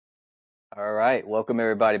All right, welcome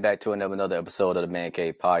everybody back to another episode of the Man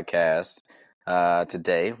Cave Podcast.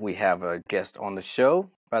 Today we have a guest on the show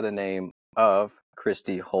by the name of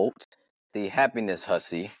Christy Holt, the happiness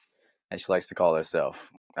hussy, as she likes to call herself.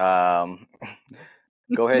 Go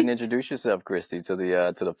ahead and introduce yourself, Christy, to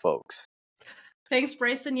the folks. Thanks,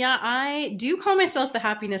 Bryson. Yeah, I do call myself the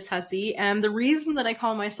happiness hussy. And the reason that I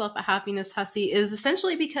call myself a happiness hussy is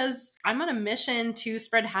essentially because I'm on a mission to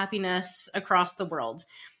spread happiness across the world.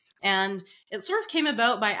 And it sort of came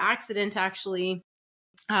about by accident, actually.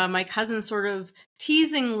 My cousin sort of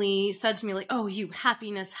teasingly said to me, like, "Oh, you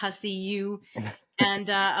happiness hussy, you." And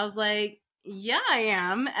I was like, "Yeah, I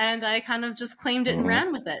am." And I kind of just claimed it and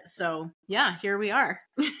ran with it. So yeah, here we are.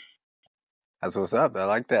 That's what's up. I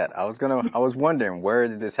like that. I was wondering, where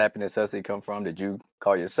did this happiness hussy come from? Did you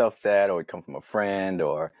call yourself that, or it come from a friend,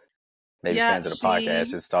 or maybe Yeah, fans of the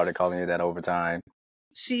podcast just started calling you that over time?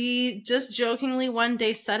 she just jokingly one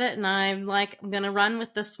day said it, and I'm like, I'm going to run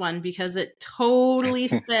with this one because it totally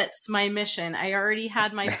fits my mission. I already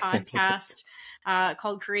had my podcast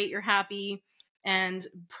called Create Your Happy. And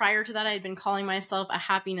prior to that, I had been calling myself a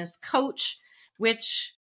happiness coach,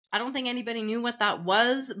 which I don't think anybody knew what that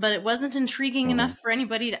was, but it wasn't intriguing enough for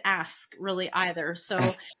anybody to ask really either.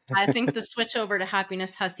 So I think the switch over to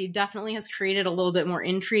happiness hussy definitely has created a little bit more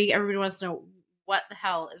intrigue. Everybody wants to know, what the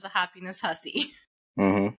hell is a happiness hussy?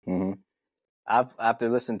 After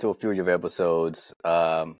listening to a few of your episodes,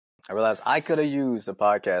 I realized I could have used a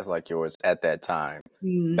podcast like yours at that time,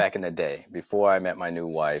 back in the day, before I met my new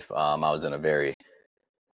wife. I was in a very,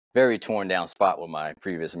 very torn down spot with my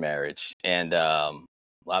previous marriage, and out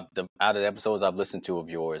of the episodes I've listened to of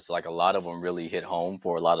yours, like a lot of them really hit home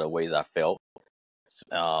for a lot of the ways I felt.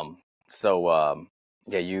 Um, so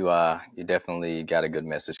yeah, you definitely got a good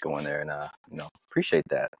message going there, and appreciate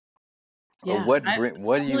that. Yeah, What I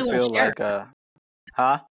what do you really want to feel share. like?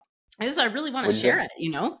 Huh? I really want to What'd you share say? it, you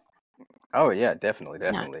know? Oh yeah, definitely, Yeah.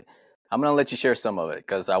 definitely. I'm gonna let you share some of it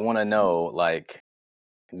because I want to know, like,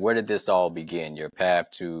 where did this all begin? Your path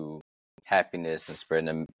to happiness and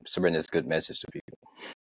spreading this good message to people.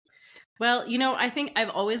 Well, I think I've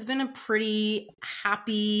always been a pretty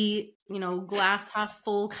happy, glass half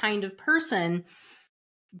full kind of person.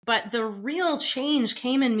 But the real change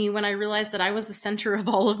came in me when I realized that I was the center of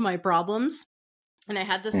all of my problems. And I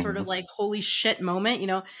had this sort of like, holy shit moment.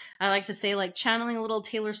 I like to say, like, channeling a little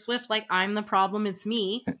Taylor Swift, like, I'm the problem, it's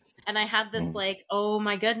me. And I had this like, oh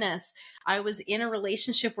my goodness, I was in a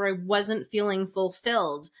relationship where I wasn't feeling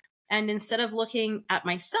fulfilled. And instead of looking at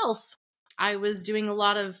myself, I was doing a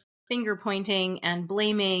lot of finger pointing and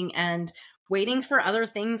blaming and waiting for other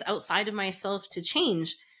things outside of myself to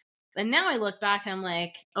change. And now I look back and I'm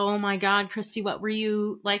like, oh my God, Christy, what were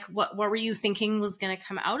you like? What were you thinking was going to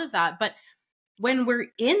come out of that? But when we're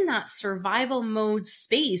in that survival mode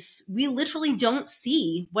space, we literally don't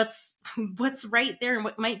see what's right there and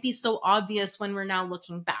what might be so obvious when we're now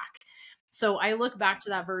looking back. So I look back to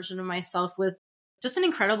that version of myself with just an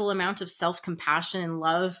incredible amount of self-compassion and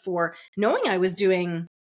love for knowing I was doing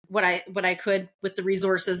what I could with the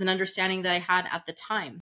resources and understanding that I had at the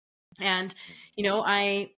time. And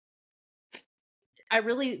I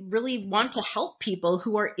really, really want to help people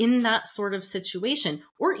who are in that sort of situation,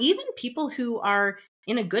 or even people who are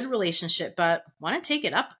in a good relationship, but want to take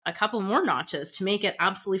it up a couple more notches to make it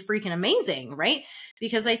absolutely freaking amazing, right?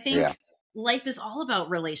 Because I think life is all about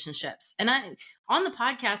relationships. And on the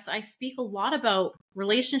podcast, I speak a lot about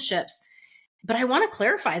relationships, but I want to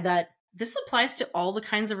clarify that this applies to all the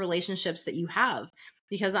kinds of relationships that you have,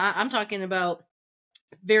 because I'm talking about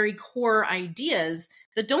very core ideas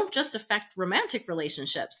that don't just affect romantic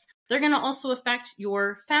relationships. They're going to also affect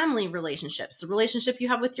your family relationships, the relationship you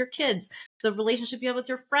have with your kids, the relationship you have with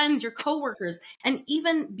your friends, your coworkers, and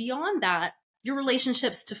even beyond that, your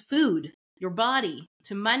relationships to food, your body,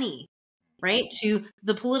 to money, right? To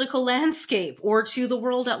the political landscape or to the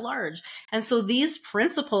world at large. And so these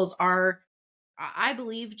principles are, I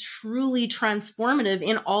believe, truly transformative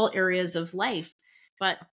in all areas of life.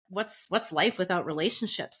 But what's life without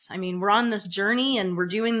relationships? I mean, we're on this journey and we're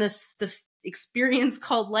doing this experience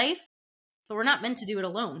called life, but we're not meant to do it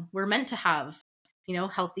alone. We're meant to have,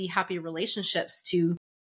 healthy, happy relationships to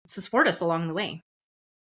support us along the way.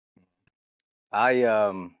 I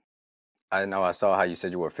know I saw how you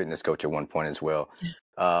said you were a fitness coach at one point as well.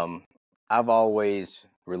 I've always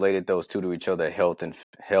related those two to each other: health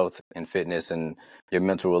and fitness, and your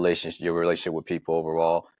mental relationship, your relationship with people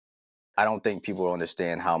overall. I don't think people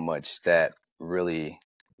understand how much that really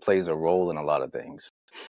plays a role in a lot of things.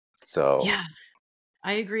 So yeah,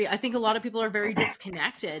 I agree. I think a lot of people are very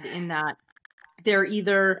disconnected in that they're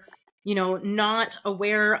either, not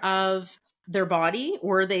aware of their body,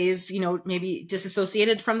 or they've, maybe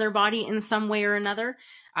disassociated from their body in some way or another,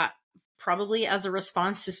 probably as a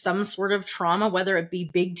response to some sort of trauma, whether it be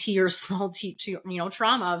big T or small t,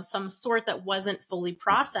 trauma of some sort that wasn't fully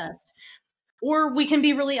processed. Or we can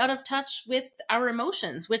be really out of touch with our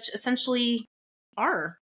emotions, which essentially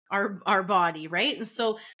are our body, right? And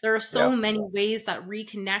so there are so many ways that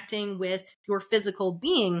reconnecting with your physical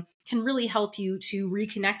being can really help you to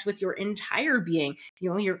reconnect with your entire being,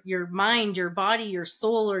 your mind, your body, your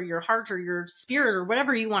soul, or your heart, or your spirit, or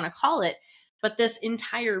whatever you want to call it, but this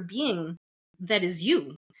entire being that is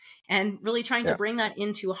you. And really trying to bring that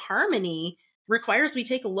into harmony requires we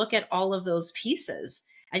take a look at all of those pieces.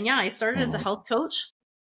 And I started as a health coach,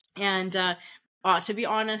 and to be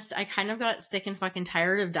honest, I kind of got sick and fucking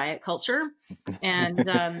tired of diet culture, and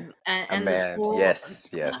this whole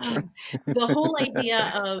the whole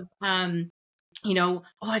idea of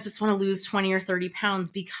I just want to lose 20 or 30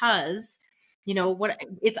 pounds because what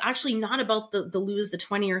it's actually not about the lose the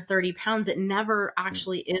 20 or 30 pounds. It never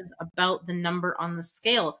actually is about the number on the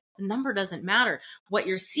scale. The number doesn't matter. What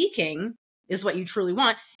you're seeking is what you truly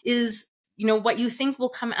want, is what you think will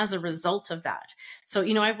come as a result of that. So,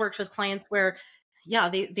 I've worked with clients where,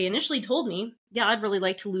 they initially told me, I'd really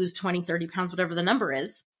like to lose 20, 30 pounds, whatever the number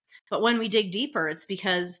is. But when we dig deeper, it's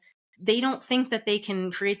because they don't think that they can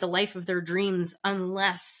create the life of their dreams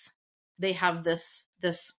unless they have this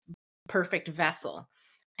perfect vessel.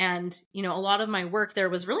 And, a lot of my work there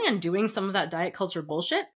was really undoing some of that diet culture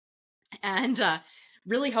bullshit, and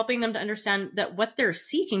really helping them to understand that what they're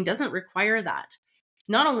seeking doesn't require that.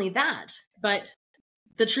 Not only that, but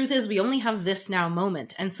the truth is we only have this now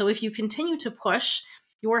moment. And so if you continue to push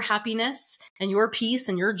your happiness and your peace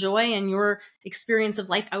and your joy and your experience of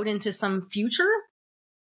life out into some future,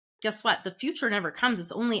 guess what? The future never comes.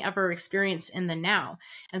 It's only ever experienced in the now.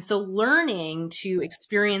 And so learning to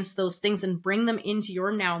experience those things and bring them into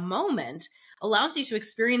your now moment allows you to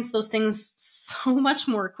experience those things so much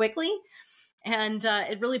more quickly. And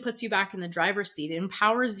it really puts you back in the driver's seat. It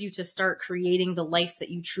empowers you to start creating the life that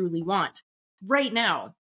you truly want right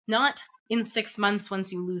now, not in 6 months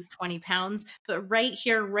once you lose 20 pounds, but right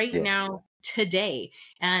here, right now, today.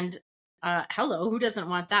 And hello, who doesn't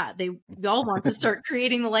want that? We all want to start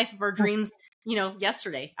creating the life of our dreams,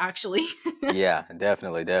 yesterday, actually. Yeah,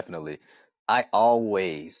 definitely. I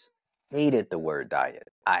always hated the word diet.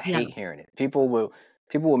 I hate hearing it. People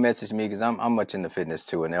will message me because I'm much into fitness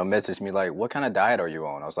too, and they'll message me like, "What kind of diet are you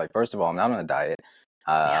on?" I was like, first of all, I'm not on a diet.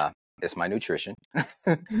 It's my nutrition.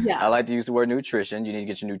 I like to use the word nutrition. You need to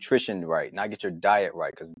get your nutrition right, not get your diet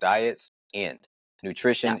right, because diets end.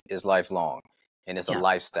 Nutrition is lifelong, and it's a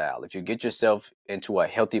lifestyle. If you get yourself into a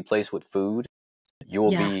healthy place with food, you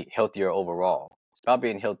will be healthier overall. It's about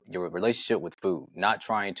being healthy, your relationship with food, not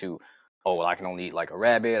trying to, oh, well, I can only eat like a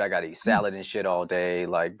rabbit. I got to eat salad and shit all day.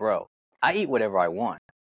 Like, bro, I eat whatever I want,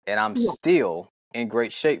 and I'm still in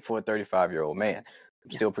great shape for a 35-year-old man. I'm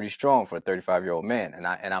still pretty strong for a 35-year-old man,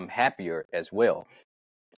 and I'm happier as well.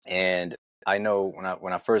 And I know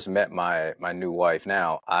when I first met my new wife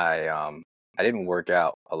now, I didn't work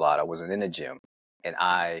out a lot. I wasn't in the gym, and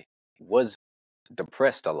I was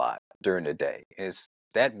depressed a lot during the day. Is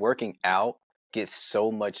that working out gets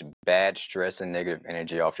so much bad stress and negative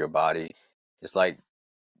energy off your body. It's like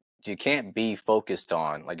you can't be focused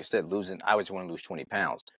on, like you said, losing. I always want to lose 20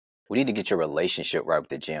 pounds. We need to get your relationship right with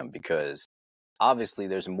the gym, because obviously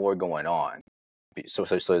there's more going on. So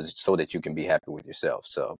that you can be happy with yourself.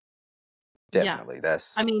 So definitely,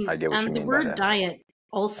 I get what you and the mean by word that. diet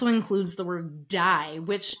also includes the word die,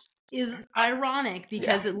 which is ironic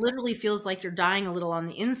because it literally feels like you're dying a little on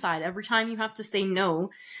the inside every time you have to say no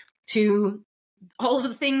to all of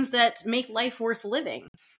the things that make life worth living,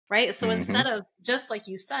 right? So instead of, just like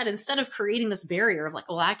you said, instead of creating this barrier of like,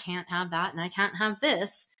 well, I can't have that and I can't have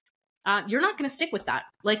this, you're not going to stick with that.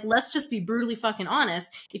 Like, let's just be brutally fucking honest.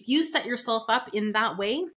 If you set yourself up in that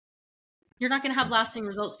way, you're not going to have lasting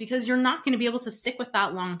results, because you're not going to be able to stick with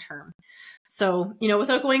that long term. So,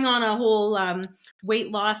 without going on a whole weight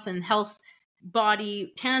loss and health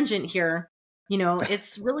body tangent here,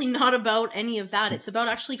 it's really not about any of that. It's about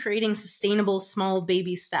actually creating sustainable small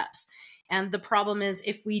baby steps. And the problem is,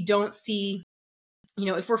 if we don't see,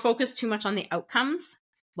 if we're focused too much on the outcomes,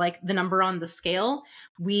 like the number on the scale,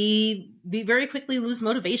 we very quickly lose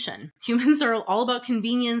motivation. Humans are all about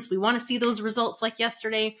convenience. We want to see those results like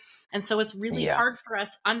yesterday. And so it's really hard for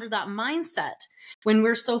us under that mindset, when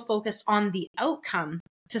we're so focused on the outcome,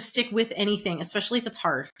 to stick with anything, especially if it's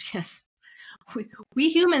hard. Yes. We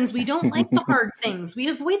humans, we don't like the hard things. We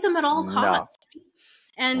avoid them at all costs.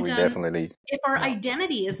 And we definitely, if our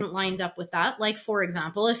identity isn't lined up with that, like, for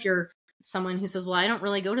example, if you're someone who says, well, I don't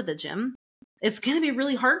really go to the gym, it's going to be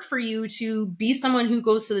really hard for you to be someone who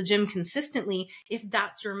goes to the gym consistently if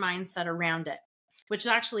that's your mindset around it, which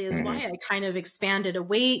actually is why I kind of expanded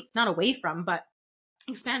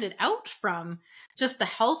expanded out from just the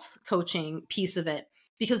health coaching piece of it,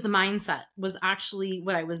 because the mindset was actually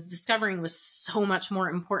what I was discovering was so much more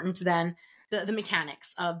important than the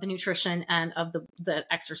mechanics of the nutrition and of the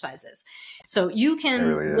exercises. So you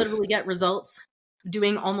can literally get results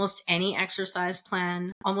doing almost any exercise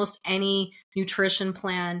plan, almost any nutrition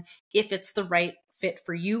plan, if it's the right fit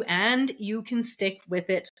for you and you can stick with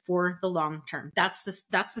it for the long term. That's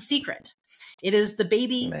the secret. It is the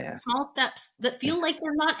baby small steps that feel like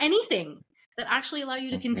they're not anything that actually allow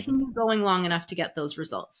you to continue going long enough to get those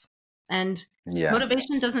results. And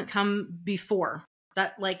motivation doesn't come before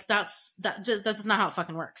that. Like that's not how it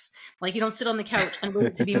fucking works. Like you don't sit on the couch and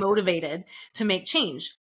wait to be motivated to make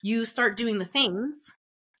change. You start doing the things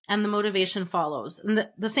and the motivation follows. And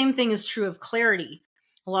the same thing is true of clarity.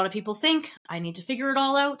 A lot of people think I need to figure it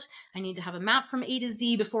all out. I need to have a map from A to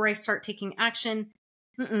Z before I start taking action.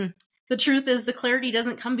 The truth is the clarity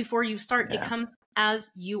doesn't come before you start. It comes as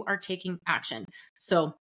you are taking action.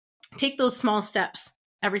 So take those small steps.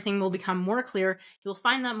 Everything will become more clear. You'll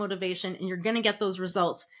find that motivation and you're going to get those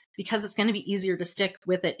results because it's going to be easier to stick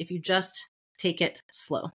with it if you just take it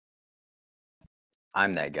slow.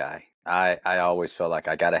 I'm that guy. I always felt like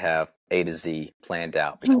I got to have A to Z planned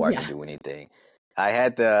out before I can do anything. I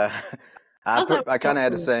had the, I kind of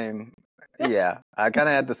had the same, I kind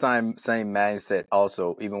of had the same mindset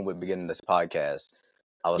also, even with beginning this podcast.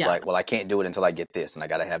 I was like, well, I can't do it until I get this, and I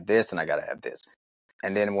got to have this, and I got to have this.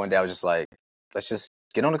 And then one day I was just like, let's just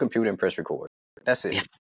get on the computer and press record. That's it.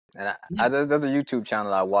 And there's a YouTube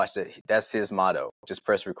channel I watched that that's his motto, just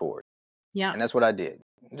press record. Yeah. And that's what I did.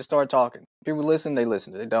 Just start talking. People listen, they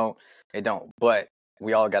listen. They don't. But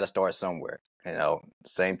we all got to start somewhere. You know,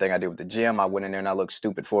 same thing I did with the gym. I went in there and I looked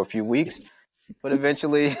stupid for a few weeks. But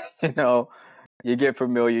eventually, you know, you get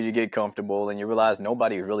familiar, you get comfortable, and you realize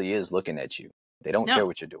nobody really is looking at you. They don't care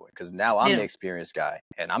what you're doing. Because now I'm the experienced guy,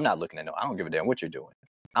 and I'm not looking at I don't give a damn what you're doing.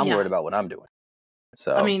 I'm worried about what I'm doing.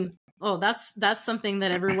 So I mean, that's something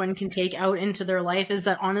that everyone can take out into their life, is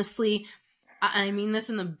that honestly, I mean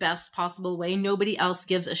this in the best possible way, nobody else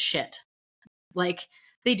gives a shit. Like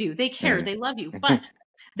they do. They care. They love you. But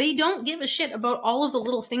they don't give a shit about all of the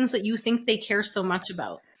little things that you think they care so much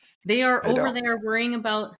about. They are over there worrying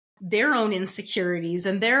about their own insecurities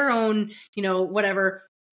and their own, you know, whatever,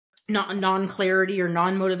 not non-clarity or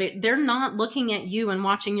non-motivate. They're not looking at you and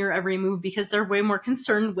watching your every move because they're way more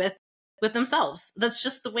concerned with themselves. That's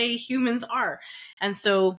just the way humans are. And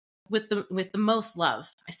so with the most love,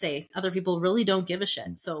 I say other people really don't give a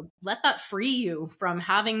shit. So let that free you from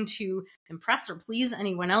having to impress or please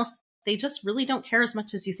anyone else. They just really don't care as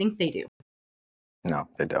much as you think they do. No,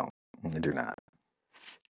 they don't. They do not.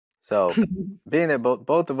 So being that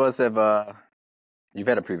both of us have, you've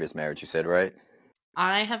had a previous marriage, you said, right?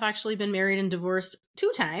 I have actually been married and divorced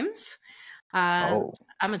 2 times. I'm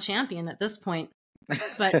a champion at this point.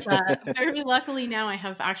 But very luckily now I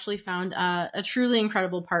have actually found a truly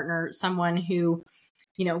incredible partner, someone who,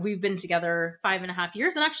 you know, we've been together 5.5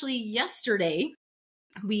 years. And actually yesterday,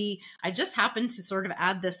 I just happened to sort of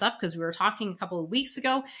add this up because we were talking a couple of weeks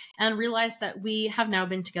ago and realized that we have now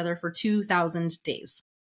been together for 2,000 days.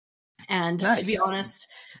 And to be honest,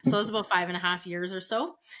 so it's about 5.5 years or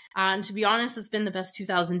so. And to be honest, it's been the best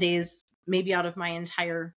 2,000 days, maybe out of my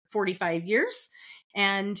entire 45 years.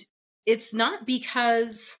 And it's not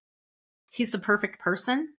because he's a perfect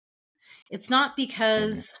person. It's not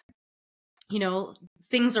because, you know,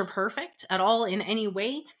 things are perfect at all in any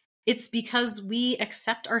way. It's because we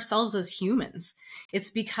accept ourselves as humans. It's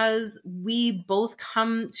because we both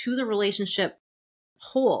come to the relationship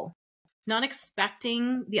whole, not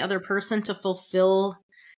expecting the other person to fulfill,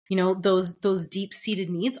 you know, those deep-seated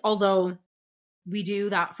needs, although we do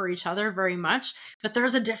that for each other very much. But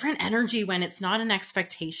there's a different energy when it's not an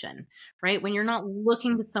expectation, right? When you're not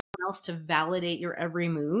looking to someone else to validate your every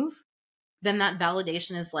move, then that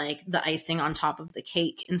validation is like the icing on top of the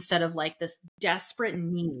cake instead of like this desperate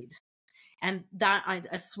need. And that,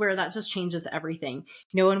 I swear, that just changes everything.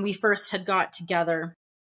 You know, when we first had got together,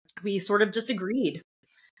 we sort of just agreed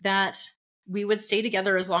that we would stay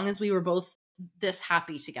together as long as we were both this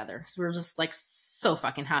happy together. So we were just like so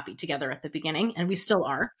fucking happy together at the beginning, and we still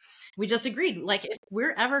are. We just agreed, like, if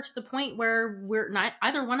we're ever to the point where we're not,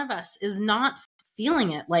 either one of us is not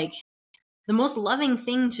feeling it, like, the most loving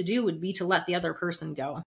thing to do would be to let the other person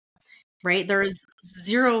go, right? There is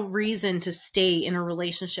zero reason to stay in a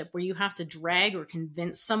relationship where you have to drag or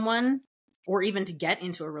convince someone, or even to get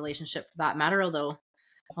into a relationship for that matter, although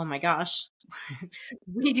Oh my gosh.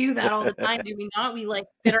 We do that all the time, do we not? We like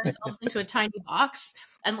fit ourselves into a tiny box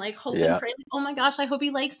and like hope and Yeah. pray, like, oh my gosh, I hope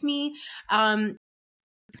he likes me. Um,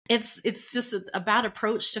 it's just a bad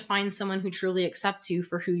approach to find someone who truly accepts you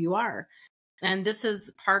for who you are. And this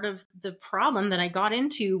is part of the problem that I got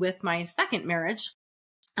into with my second marriage.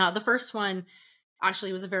 The first one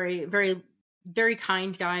actually was a very, very, very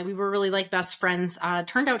kind guy. We were really like best friends.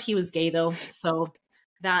 Turned out he was gay though, so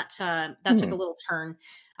that took a little turn.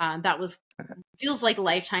 That was feels like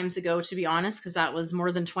lifetimes ago, to be honest, because that was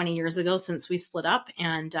more than 20 years ago since we split up.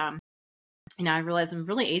 And I realize I'm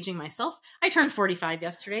really aging myself. I turned 45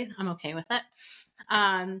 yesterday. I'm okay with it.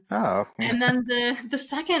 Oh, And then the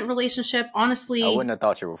second relationship, I honestly, wouldn't have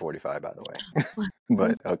thought you were 45, by the way.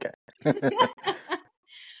 But okay.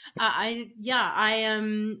 I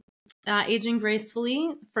am aging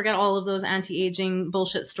gracefully. Forget all of those anti-aging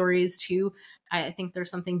bullshit stories too. I think there's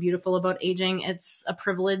something beautiful about aging. It's a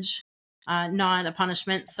privilege, not a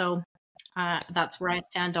punishment. So that's where I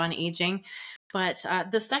stand on aging. But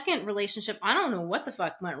the second relationship, I don't know what the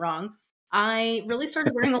fuck went wrong. I really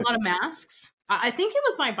started wearing a lot of masks. I think it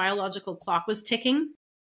was my biological clock was ticking.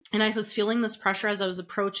 And I was feeling this pressure as I was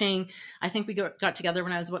approaching. I think we got together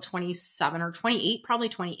when I was about 27 or 28, probably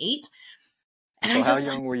 28. And So I how just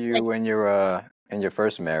young were like, you in your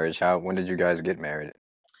first marriage? When did you guys get married?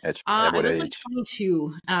 At I what was like age?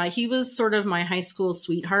 22. He was sort of my high school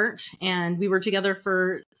sweetheart, and we were together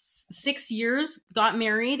for 6 years, got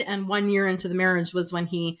married, and 1 year into the marriage was when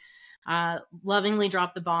he lovingly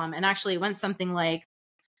dropped the bomb. And actually, it went something like,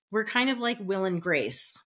 we're kind of like Will and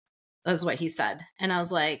Grace. That's what he said. And I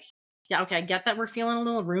was like, yeah, okay, I get that we're feeling a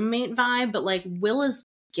little roommate vibe, but like, Will is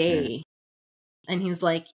Mm. gay. And he's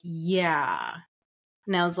like, yeah.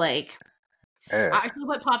 And I was like, Yeah. actually,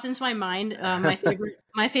 what popped into my mind, my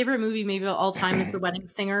favorite movie maybe of all time is The Wedding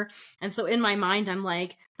Singer. And so in my mind, I'm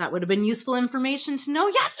like, that would have been useful information to know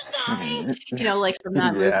yesterday, like from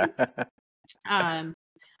that Yeah. movie. Um,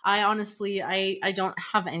 I honestly, I don't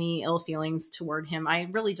have any ill feelings toward him. I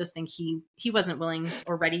really just think he wasn't willing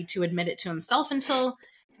or ready to admit it to himself until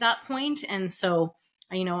that point. And so,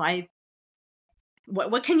 I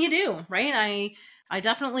what can you do, right? I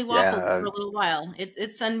definitely waffled for Yeah. a little while.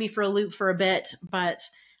 It sent me for a loop for a bit, but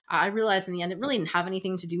I realized in the end it really didn't have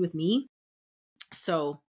anything to do with me.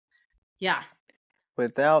 So yeah.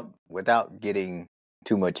 Without getting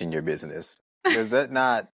too much in your business, does that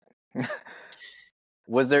not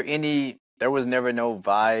was there was never no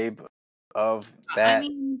vibe of I that?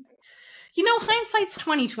 mean, hindsight's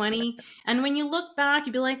 2020, and when you look back,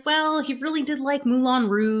 you'd be like, well, he really did like Moulin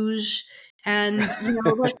Rouge, and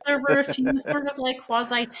like there were a few sort of like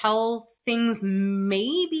quasi tell things,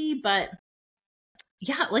 maybe, but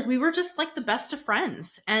yeah, like we were just like the best of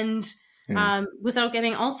friends, and Hmm. without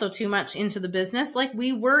getting also too much into the business, like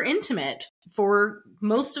we were intimate for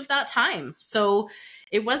most of that time, so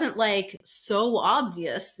it wasn't like so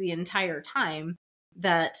obvious the entire time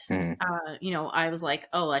that Hmm. I was like,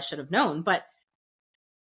 oh, I should have known. But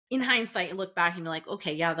in hindsight, you look back and you're like,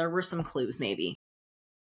 okay, yeah, there were some clues maybe.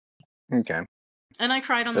 Okay. And I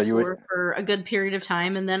cried on So the you floor would for a good period of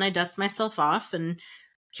time, and then I dusted myself off and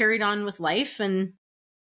carried on with life, and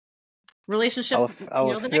relationship, I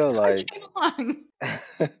would the feel next one like came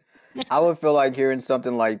along. I would feel like hearing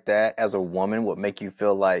something like that as a woman would make you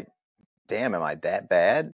feel like, damn, am I that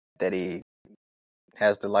bad that he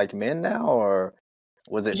has to like men now, or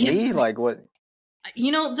was it Yeah, me? Like what?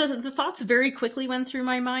 the thoughts very quickly went through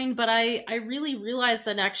my mind, but I really realized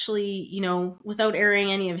that actually, without airing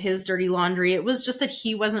any of his dirty laundry, it was just that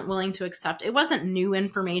he wasn't willing to accept. It wasn't new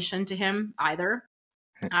information to him either.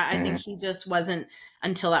 I think Mhm. he just wasn't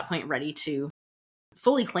until that point ready to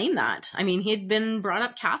fully claim that. I mean, he had been brought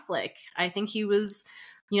up Catholic. I think he was,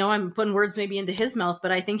 I'm putting words maybe into his mouth,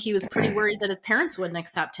 but I think he was pretty worried that his parents wouldn't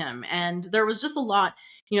accept him. And there was just a lot,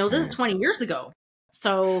 this is 20 years ago.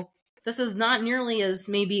 So this is not nearly as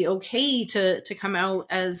maybe okay to come out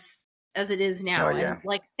as it is Oh now. And yeah.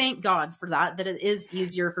 like, thank God for that it is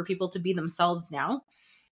easier for people to be themselves now.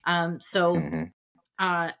 So Hmm.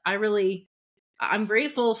 I'm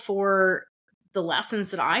grateful for the lessons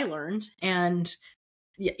that I learned. And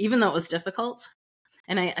even though it was difficult,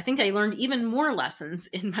 and I think I learned even more lessons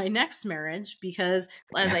in my next marriage because,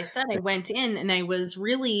 as I said, I went in and I was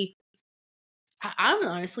really, I'm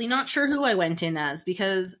honestly not sure who I went in as,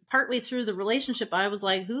 because partway through the relationship, I was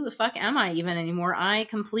like, who the fuck am I even anymore? I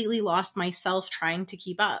completely lost myself trying to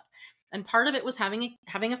keep up. And part of it was having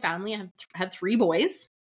a family. I had 3 boys.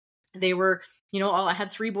 They were, I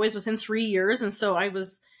had 3 boys within 3 years. And so I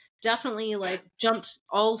was definitely like jumped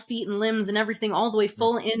all feet and limbs and everything all the way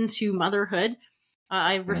full into motherhood.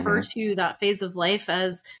 I refer to that phase of life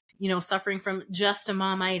as, suffering from just a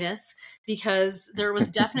momitis, because there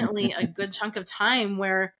was definitely a good chunk of time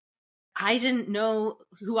where I didn't know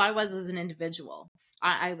who I was as an individual.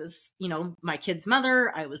 I was, my kid's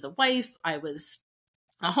mother, I was a wife, I was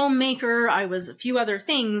a homemaker, I was a few other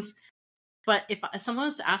things. But if someone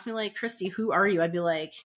was to ask me, like, Christy, who are you? I'd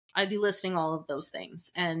be listing all of those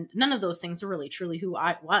things. And none of those things are really truly who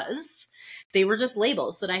I was. They were just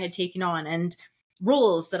labels that I had taken on and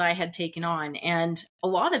roles that I had taken on. And a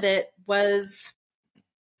lot of it was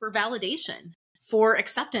for validation, for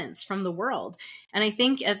acceptance from the world. And I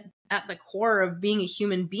think at the core of being a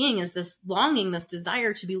human being is this longing, this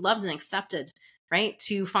desire to be loved and accepted, right?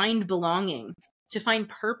 To find belonging, to find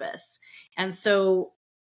purpose. And so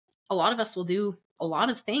a lot of us will do a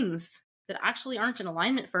lot of things that actually aren't in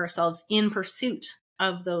alignment for ourselves in pursuit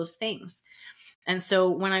of those things. And so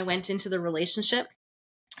when I went into the relationship,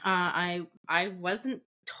 I wasn't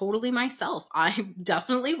totally myself. I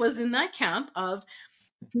definitely was in that camp of,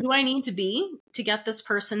 who do I need to be to get this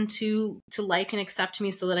person to like and accept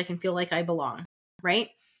me so that I can feel like I belong, right?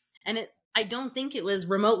 And I don't think it was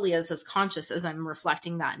remotely as conscious as I'm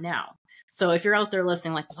reflecting that now. So if you're out there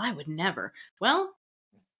listening like, well, I would never. Well,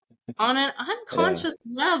 on an unconscious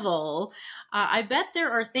level, I bet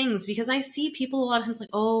there are things, because I see people a lot of times like,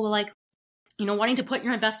 oh, well, like, wanting to put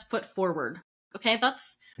your best foot forward. Okay,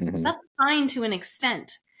 that's fine to an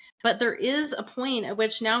extent. But there is a point at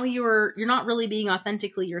which now you're not really being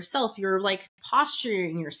authentically yourself. You're like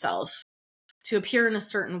posturing yourself to appear in a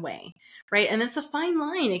certain way, right? And it's a fine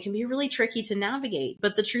line. It can be really tricky to navigate.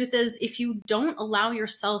 But the truth is, if you don't allow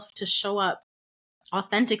yourself to show up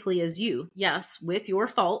authentically as you, yes, with your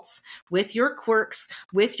faults, with your quirks,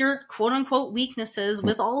 with your quote unquote weaknesses,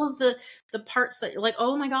 with all of the parts that you're like,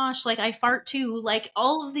 oh my gosh, like I fart too, like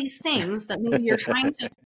all of these things that maybe you're trying to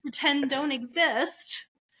pretend don't exist,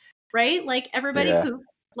 right? Like everybody poops.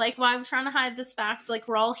 Like, why I'm trying to hide this fact? Like,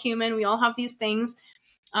 we're all human, we all have these things,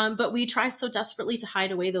 but we try so desperately to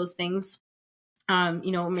hide away those things.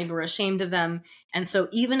 Maybe we're ashamed of them, and so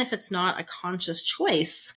even if it's not a conscious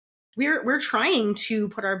choice, we're trying to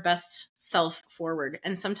put our best self forward,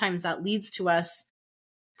 and sometimes that leads to us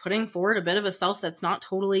putting forward a bit of a self that's not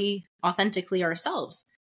totally authentically ourselves.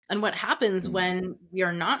 And what happens when we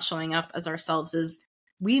are not showing up as ourselves is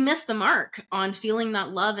we miss the mark on feeling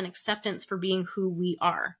that love and acceptance for being who we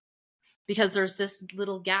are, because there's this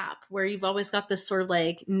little gap where you've always got this sort of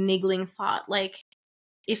like niggling thought, like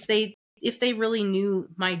if they really knew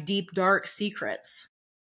my deep dark secrets,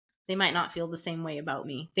 they might not feel the same way about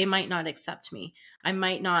me. They might not accept me. I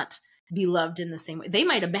might not be loved in the same way. They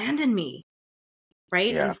might abandon me,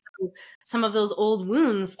 right? Yeah. And so some of those old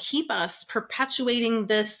wounds keep us perpetuating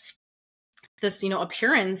this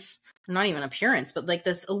appearance, not even appearance, but like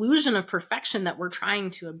this illusion of perfection that we're trying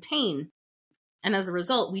to obtain. And as a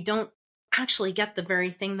result, we don't actually get the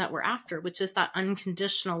very thing that we're after, which is that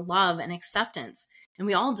unconditional love and acceptance. And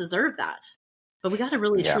we all deserve that. But we got to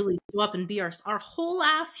really truly go up and be our whole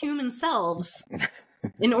ass human selves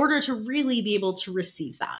in order to really be able to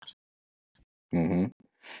receive that.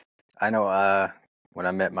 I know when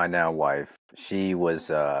I met my now wife, she was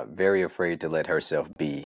very afraid to let herself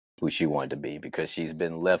be who she wanted to be, because she's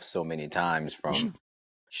been left so many times from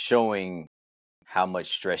showing how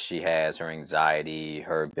much stress she has, her anxiety,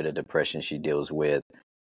 her bit of depression she deals with.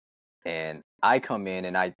 And I come in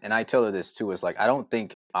and I tell her this too. It's like, I don't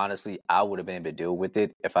think, honestly, I would have been able to deal with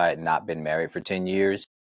it if I had not been married for 10 years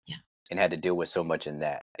and had to deal with so much in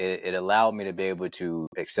that. It allowed me to be able to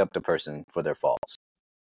accept a person for their faults.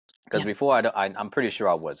 Because before, I'm pretty sure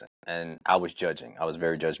I wasn't. And I was judging. I was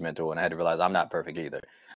very judgmental. And I had to realize I'm not perfect either.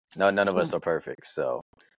 None of us are perfect. So,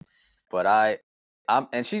 but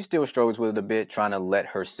and she still struggles with it a bit, trying to let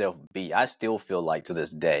herself be. I still feel like to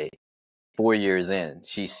this day, 4 years in,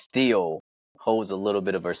 she still holds a little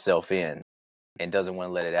bit of herself in and doesn't want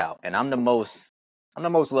to let it out. And I'm the most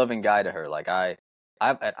loving guy to her. Like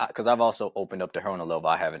because I've also opened up to her on a level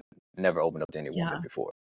I haven't never opened up to any woman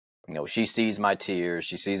before. She sees my tears,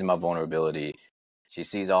 she sees my vulnerability, she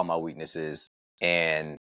sees all my weaknesses,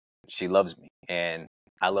 and she loves me. And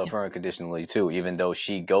I love her unconditionally too, even though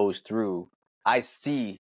she goes through. I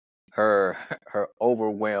see her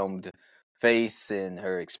overwhelmed face and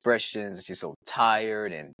her expressions. She's so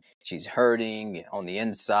tired and she's hurting on the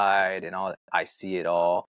inside and all. I see it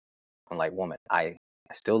all. I'm like, woman, I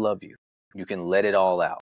still love you. You can let it all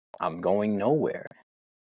out. I'm going nowhere.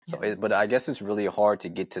 So, but I guess it's really hard to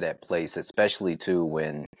get to that place, especially too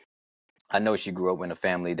when I know she grew up in a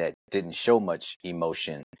family that didn't show much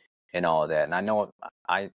emotion and all that. And I know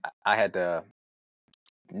I had to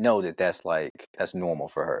know that that's normal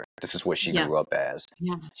for her. This is what she Yeah. grew up as.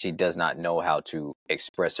 Yeah. She does not know how to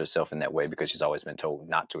express herself in that way because she's always been told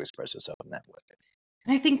not to express herself in that way.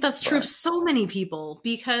 And I think that's true of But so many people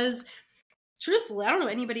because truthfully, I don't know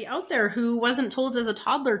anybody out there who wasn't told as a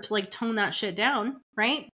toddler to like tone that shit down,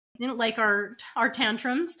 right? You know, like our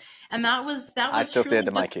tantrums. And that was I still say it truly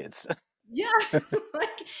to my just, kids. yeah. Like,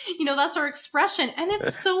 you know, that's our expression. And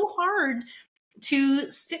it's so hard to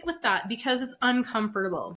sit with that because it's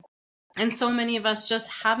uncomfortable. And so many of us just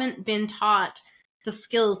haven't been taught the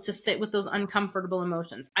skills to sit with those uncomfortable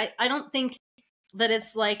emotions. I don't think that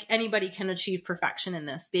it's like anybody can achieve perfection in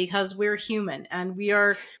this because we're human and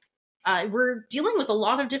we're dealing with a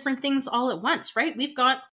lot of different things all at once, right? We've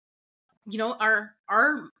got, you know, our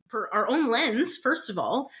own lens, first of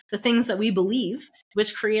all, the things that we believe,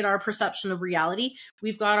 which create our perception of reality.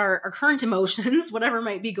 We've got our current emotions, whatever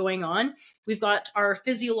might be going on. We've got our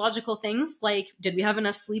physiological things, like, did we have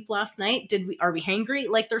enough sleep last night? Are we hangry?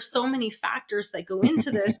 Like, there's so many factors that go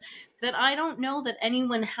into this that I don't know that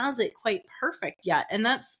anyone has it quite perfect yet. And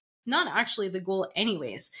that's not actually the goal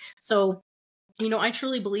anyways. So, you know, I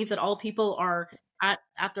truly believe that all people are at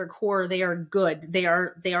their core, they are good. They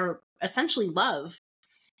are essentially love.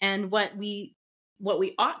 And what we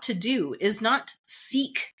ought to do is not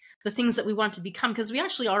seek the things that we want to become because we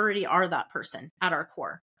actually already are that person at our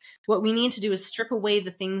core. What we need to do is strip away the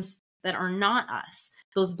things that are not us,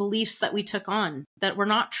 those beliefs that we took on that were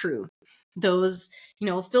not true, those, you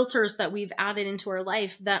know, filters that we've added into our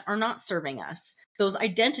life that are not serving us, those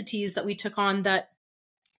identities that we took on that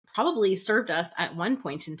probably served us at one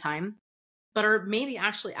point in time, but are maybe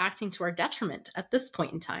actually acting to our detriment at this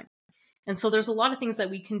point in time. And so there's a lot of things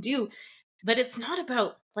that we can do, but it's not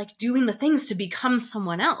about like doing the things to become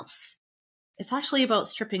someone else. It's actually about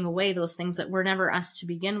stripping away those things that were never us to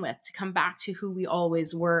begin with, to come back to who we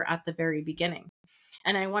always were at the very beginning.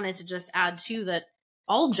 And I wanted to just add too that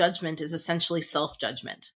all judgment is essentially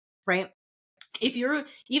self-judgment, right? Even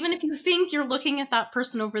if you think you're looking at that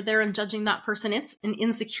person over there and judging that person, it's an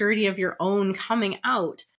insecurity of your own coming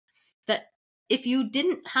out. That if you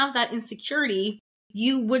didn't have that insecurity,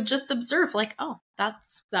 you would just observe like, oh,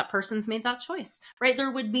 that person's made that choice, right? There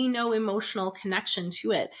would be no emotional connection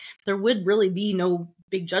to it. There would really be no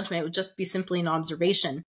big judgment. It would just be simply an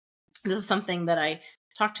observation. This is something that I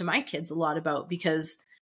talk to my kids a lot about because,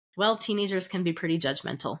 well, teenagers can be pretty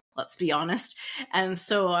judgmental, let's be honest. And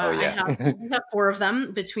so Oh yeah. we have 4 of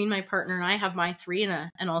them between my partner and I. Have my 3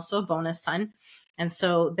 and also a bonus son. And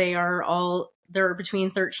so they're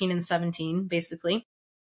between 13 and 17 basically.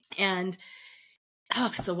 And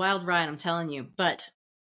it's a wild ride, I'm telling you. But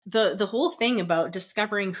the whole thing about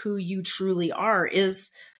discovering who you truly are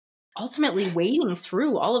is ultimately wading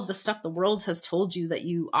through all of the stuff the world has told you that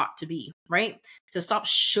you ought to be, right? To stop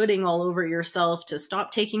shooting all over yourself, to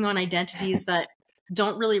stop taking on identities that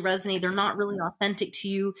don't really resonate, they're not really authentic to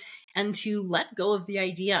you, and to let go of the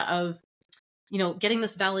idea of, you know, getting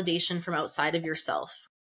this validation from outside of yourself.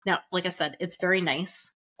 Now, like I said, it's very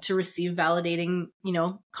nice to receive validating, you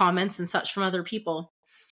know, comments and such from other people.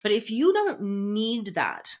 But if you don't need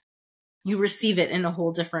that, you receive it in a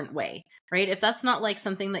whole different way, right? If that's not like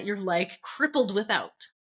something that you're like crippled without,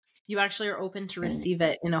 you actually are open to receive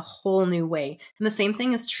it in a whole new way. And the same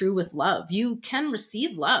thing is true with love. You can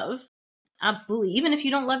receive love, absolutely, even if you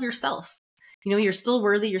don't love yourself. You know, you're still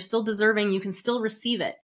worthy, you're still deserving, you can still receive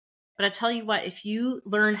it. But I tell you what, if you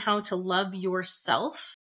learn how to love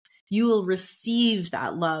yourself, you will receive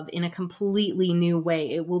that love in a completely new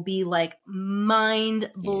way. It will be like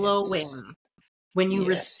mind blowing. Yes. When you Yes.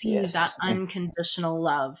 receive that Yes. unconditional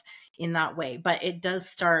love in that way. But it does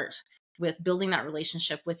start with building that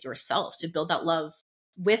relationship with yourself, to build that love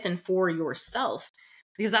with and for yourself,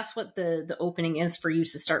 because that's what the opening is for you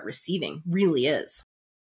to start receiving, really is.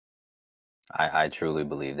 I truly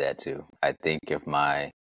believe that too. I think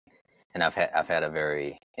and I've had a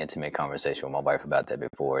very intimate conversation with my wife about that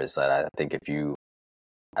before, is that I think you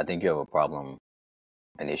have a problem,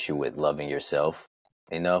 an issue with loving yourself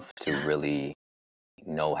enough to Yeah. really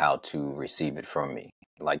know how to receive it from me.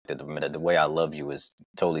 Like the way I love you is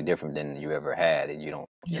totally different than you ever had, and you Yeah.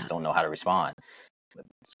 just don't know how to respond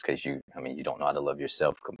because you don't know how to love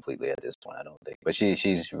yourself completely at this point. I don't think, but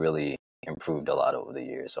she's really improved a lot over the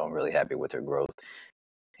years, so I'm really happy with her growth.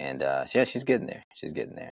 And yeah, she's getting there. She's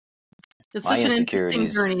getting there. It's My such an interesting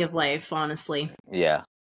insecurities, journey of life, honestly. yeah,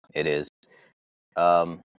 it is.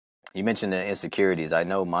 Um, you mentioned the insecurities. I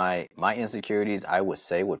know my insecurities, I would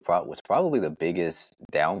say, was probably the biggest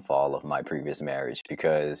downfall of my previous marriage,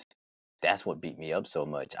 because that's what beat me up so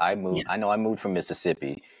much. Yeah. I know I moved from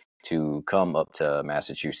Mississippi to come up to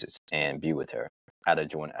Massachusetts and be with her out of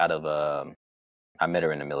I met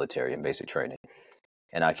her in the military in basic training,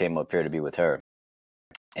 and I came up here to be with her.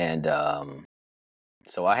 And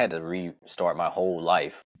so I had to restart my whole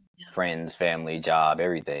life, friends, family, job,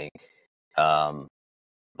 everything.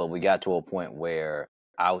 But we got to a point where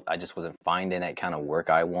I just wasn't finding that kind of work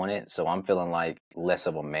I wanted. So I'm feeling like less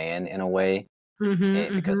of a man in a way,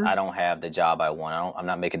 because I don't have the job I want. I'm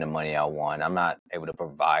not making the money I want. I'm not able to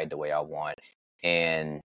provide the way I want.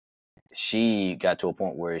 And she got to a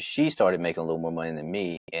point where she started making a little more money than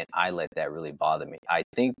me, and I let that really bother me. I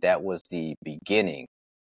think that was the beginning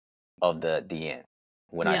of the end,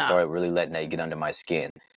 when I started really letting that get under my skin.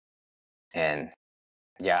 And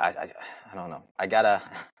yeah, I don't know.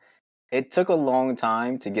 It took a long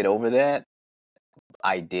time to get over that.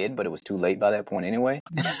 I did, but it was too late by that point anyway.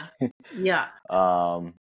 Yeah.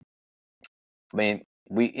 I mean,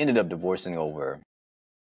 we ended up divorcing over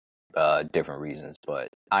different reasons, but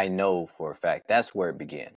I know for a fact that's where it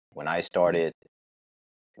began. When I started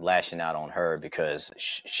lashing out on her because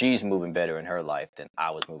she's moving better in her life than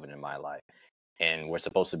I was moving in my life. And we're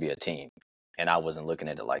supposed to be a team. And I wasn't looking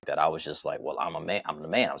at it like that. I was just like, well, I'm a man. I'm the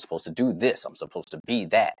man. I'm supposed to do this. I'm supposed to be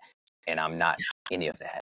that. And I'm not any of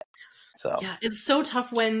that. So yeah, it's so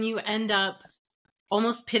tough when you end up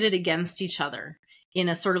almost pitted against each other in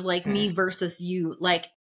a sort of like me versus you. Like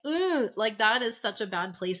that is such a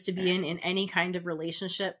bad place to be in any kind of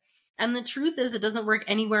relationship. And the truth is, it doesn't work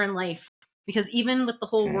anywhere in life, because even with the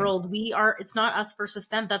whole world, it's not us versus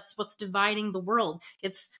them. That's what's dividing the world.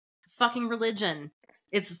 It's fucking religion.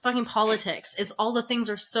 It's fucking politics. It's all the things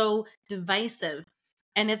are so divisive,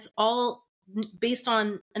 and it's all based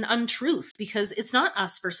on an untruth, because it's not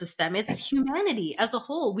us versus them. It's humanity as a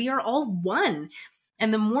whole. We are all one.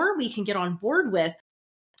 And the more we can get on board with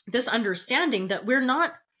this understanding that we're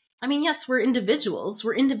not, I mean, yes, we're individuals,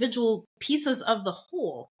 we're individual pieces of the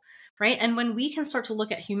whole, right? And when we can start to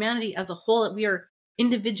look at humanity as a whole, that we are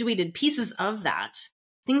individuated pieces of that,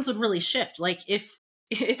 things would really shift. Like if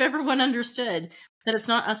everyone understood that it's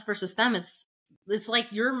not us versus them, it's like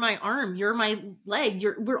you're my arm, you're my leg,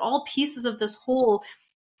 we're all pieces of this whole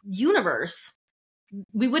universe.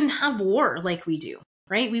 We wouldn't have war like we do,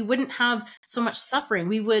 right? We wouldn't have so much suffering.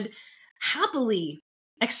 We would happily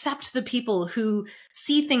accept the people who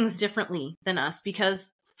see things differently than us,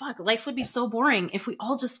 because fuck, life would be so boring if we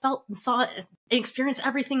all just felt and saw and experienced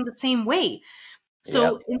everything the same way.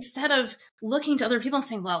 So instead of looking to other people and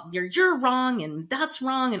saying, well, you're wrong and that's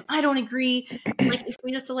wrong and I don't agree, like if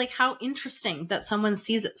we just like, how interesting that someone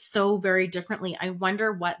sees it so very differently. I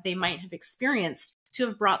wonder what they might have experienced to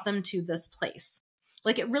have brought them to this place.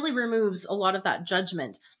 Like it really removes a lot of that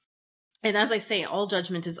judgment. And as I say, all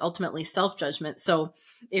judgment is ultimately self-judgment. So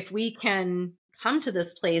if we can come to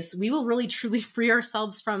this place, we will really truly free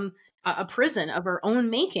ourselves from a prison of our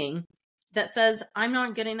own making that says, I'm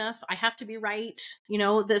not good enough, I have to be right. You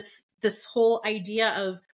know, this whole idea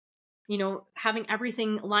of, you know, having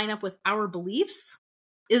everything line up with our beliefs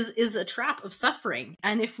is a trap of suffering.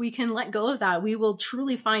 And if we can let go of that, we will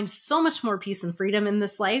truly find so much more peace and freedom in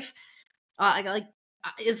this life.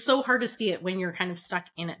 It's so hard to see it when you're kind of stuck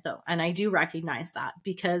in it, though. And I do recognize that,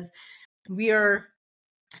 because we are,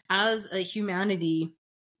 as a humanity,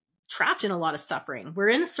 trapped in a lot of suffering. We're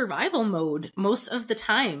in survival mode most of the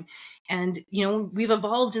time. And, you know, we've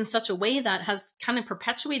evolved in such a way that has kind of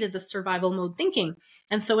perpetuated the survival mode thinking.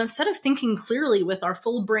 And so instead of thinking clearly with our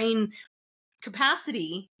full brain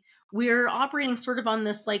capacity, we're operating sort of on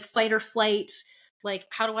this like fight or flight, like,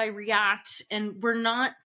 how do I react? And we're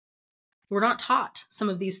not taught some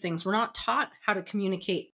of these things. We're not taught how to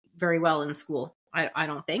communicate very well in school, I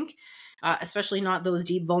don't think. Especially not those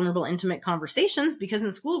deep, vulnerable, intimate conversations, because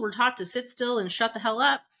in school we're taught to sit still and shut the hell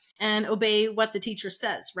up and obey what the teacher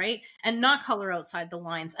says, right? And not color outside the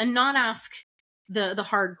lines, and not ask the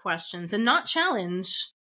hard questions, and not challenge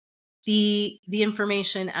the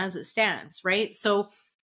information as it stands, right? So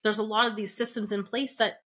there's a lot of these systems in place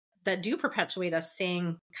that do perpetuate us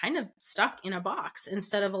staying kind of stuck in a box,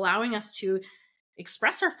 instead of allowing us to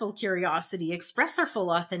express our full curiosity, express our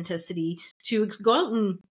full authenticity, to go out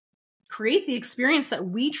and create the experience that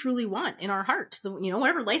we truly want in our heart. You know,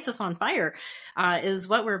 whatever lights us on fire is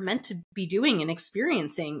what we're meant to be doing and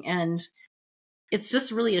experiencing. And it's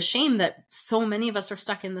just really a shame that so many of us are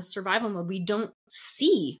stuck in this survival mode. We don't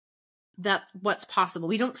see that what's possible.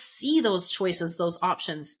 We don't see those choices, those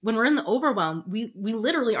options. When we're in the overwhelm, we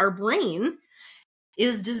literally, our brain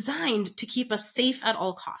is designed to keep us safe at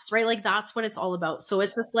all costs, right? Like that's what it's all about. So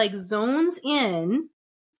it's just like zones in.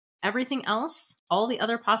 Everything else, all the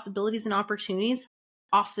other possibilities and opportunities,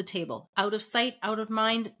 off the table, out of sight, out of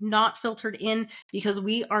mind, not filtered in, because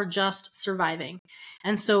we are just surviving.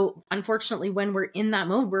 And so unfortunately, when we're in that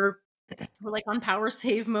mode, we're we're like on power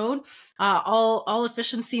save mode. All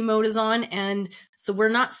efficiency mode is on, and so we're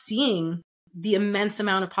not seeing the immense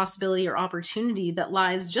amount of possibility or opportunity that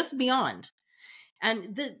lies just beyond.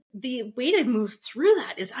 And the way to move through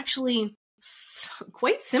that is actually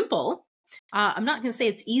quite simple. I'm not going to say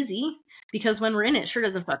it's easy, because when we're in it, it sure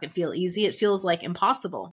doesn't fucking feel easy. It feels like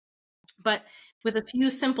impossible. But with a few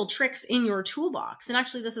simple tricks in your toolbox, and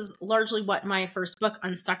actually this is largely what my first book,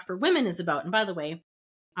 Unstuck for Women, is about. And by the way,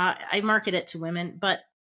 I market it to women, but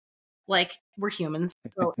like, we're humans,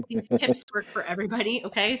 so these tips work for everybody.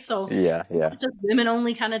 Okay, so Yeah, yeah. just women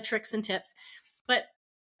only kind of tricks and tips. But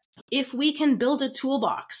if we can build a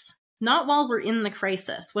toolbox, not while we're in the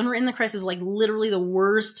crisis, when we're in the crisis, like literally the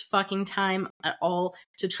worst fucking time at all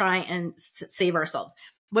to try and save ourselves.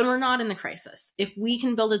 When we're not in the crisis, if we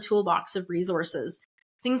can build a toolbox of resources,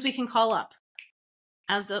 things we can call up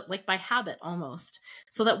as a, like by habit almost,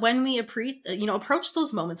 so that when we approach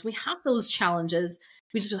those moments, we have those challenges,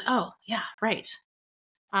 we just be like, oh yeah, right.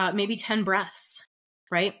 Maybe 10 breaths,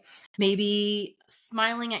 right? Maybe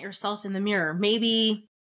smiling at yourself in the mirror, maybe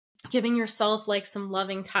giving yourself like some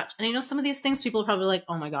loving touch. And I know some of these things people are probably like,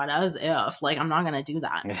 oh my God, as if, like, I'm not going to do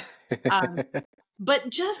that.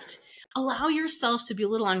 But just allow yourself to be a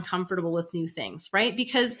little uncomfortable with new things, right?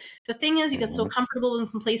 Because the thing is, you get so comfortable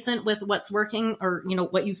and complacent with what's working, or,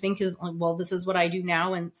 what you think is, well, this is what I do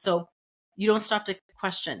now. And so you don't stop to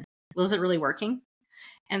question, well, is it really working?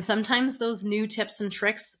 And sometimes those new tips and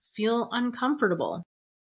tricks feel uncomfortable.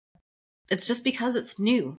 It's just because it's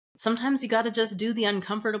new. Sometimes you got to just do the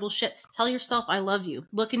uncomfortable shit. Tell yourself, I love you.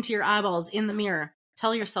 Look into your eyeballs in the mirror.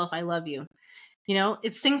 Tell yourself, I love you.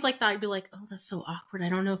 It's things like that. I'd be like, oh, that's so awkward. I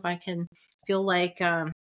don't know if I can feel like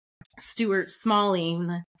Stuart Smalley.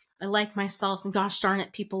 I like myself, and gosh darn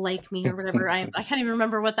it, people like me, or whatever. I can't even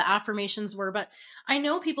remember what the affirmations were, but I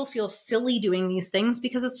know people feel silly doing these things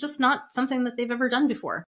because it's just not something that they've ever done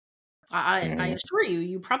before. I assure you,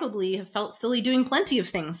 you probably have felt silly doing plenty of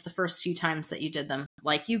things the first few times that you did them,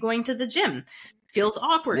 like you going to the gym. Feels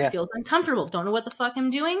awkward, feels uncomfortable, don't know what the fuck I'm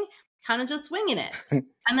doing, kind of just winging it.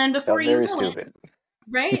 And then before you know it,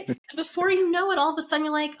 right? And before you know it, all of a sudden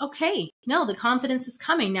you're like, okay, no, the confidence is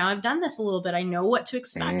coming. Now I've done this a little bit. I know what to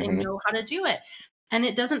expect. I know how to do it. And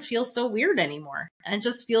it doesn't feel so weird anymore. And it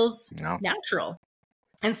just feels natural.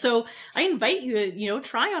 And so I invite you to,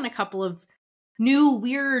 try on a couple of new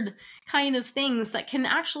weird kind of things that can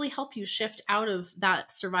actually help you shift out of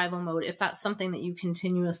that survival mode if that's something that you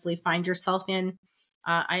continuously find yourself in.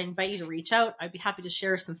 I invite you to reach out. I'd be happy to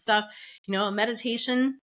share some stuff.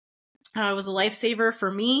 Meditation was a lifesaver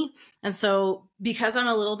for me. And so because I'm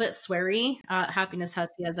a little bit sweary, happiness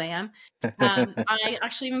Hussy as I am, I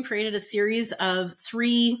actually even created a series of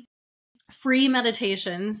 3 free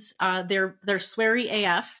meditations. They're sweary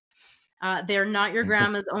AF. They're not your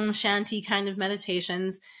grandma's own shanty kind of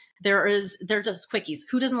meditations. They're just quickies.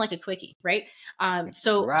 Who doesn't like a quickie, right? Let's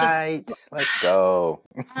go.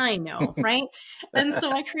 I know, right? And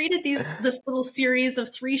so I created this little series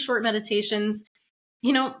of 3 short meditations.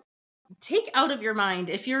 Take out of your mind,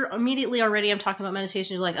 if you're immediately already, I'm talking about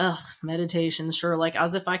meditation, you're like, ugh, meditation, sure, like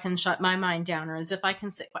as if I can shut my mind down, or as if I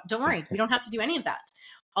can sit. Don't worry, you don't have to do any of that.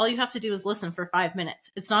 All you have to do is listen for 5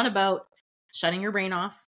 minutes. It's not about shutting your brain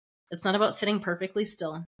off. It's not about sitting perfectly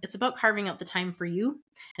still. It's about carving out the time for you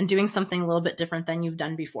and doing something a little bit different than you've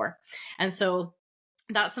done before. And so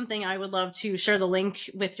that's something I would love to share the link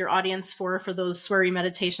with your audience for those sweary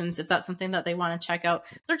meditations, if that's something that they want to check out.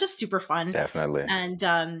 They're just super fun. Definitely. And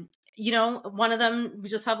one of them, we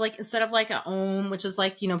just have like, instead of like a om, which is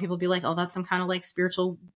like, people be like, oh, that's some kind of like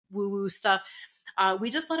spiritual woo-woo stuff. We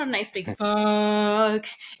just let a nice big fuck.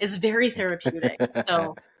 It's very therapeutic.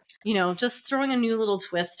 So, just throwing a new little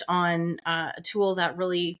twist on a tool that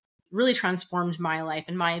really, really transformed my life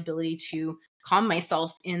and my ability to calm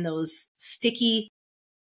myself in those sticky,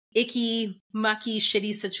 icky, mucky,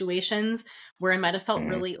 shitty situations where I might have felt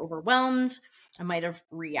really overwhelmed. I might have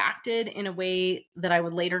reacted in a way that I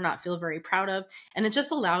would later not feel very proud of. And it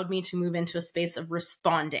just allowed me to move into a space of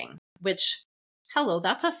responding, which, hello,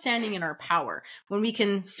 that's us standing in our power. When we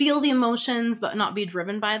can feel the emotions, but not be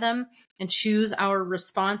driven by them, and choose our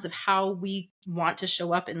response of how we want to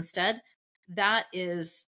show up instead, that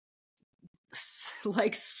is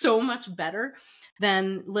like so much better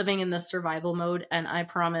than living in the survival mode. And I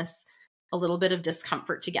promise a little bit of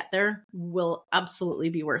discomfort to get there will absolutely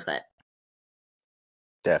be worth it.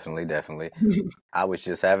 Definitely. I was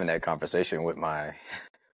just having that conversation with my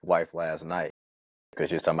wife last night because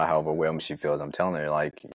she was talking about how overwhelmed she feels. I'm telling her,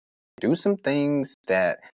 like, do some things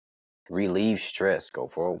that relieve stress. Go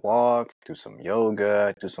for a walk, do some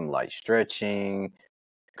yoga, do some light stretching,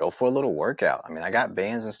 go for a little workout. I mean, I got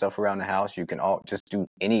bands and stuff around the house. You can all just do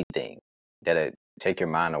anything that'll take your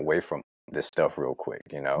mind away from this stuff real quick.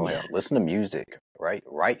 Yeah. Listen to music, right?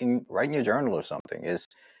 Write in your journal or something. It's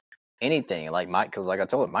anything. Because like I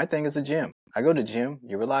told it, my thing is the gym. I go to the gym.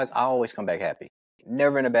 You realize I always come back happy.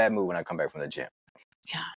 Never in a bad mood when I come back from the gym.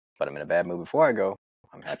 Yeah. But I'm in a bad mood before I go.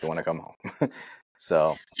 I'm happy when I come home.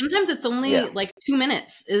 So sometimes it's only like 2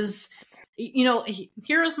 minutes is,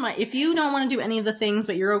 here's my, if you don't want to do any of the things,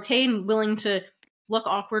 but you're okay and willing to look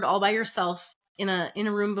awkward all by yourself in a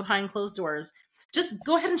room behind closed doors, just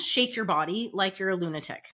go ahead and shake your body like you're a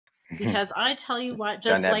lunatic. Because I tell you what,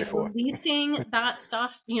 just like before. Releasing that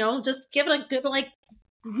stuff, just give it a good, like,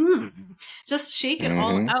 just shake it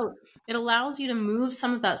all out. It allows you to move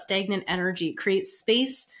some of that stagnant energy, creates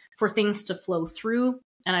space for things to flow through.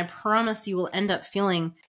 And I promise you will end up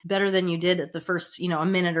feeling better than you did at the first, a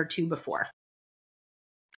minute or two before.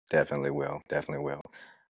 Definitely will. Definitely will.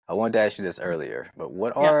 I wanted to ask you this earlier, but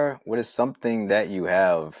what is something that you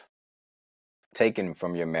have taken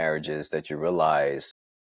from your marriages that you realize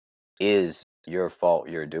is your fault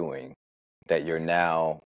you're doing, that you're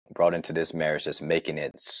now brought into this marriage that's making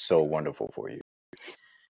it so wonderful for you?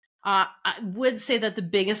 I would say that the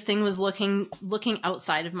biggest thing was looking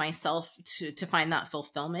outside of myself to find that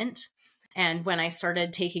fulfillment. And when I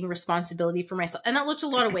started taking responsibility for myself, and that looked a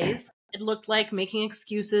lot of ways. It looked like making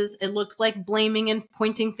excuses. It looked like blaming and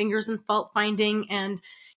pointing fingers and fault finding and,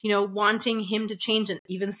 wanting him to change and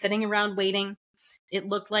even sitting around waiting. It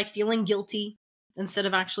looked like feeling guilty instead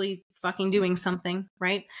of actually fucking doing something,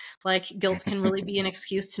 right? Like guilt can really be an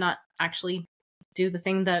excuse to not actually do the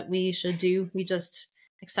thing that we should do. We just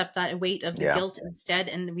accept that weight of the guilt instead,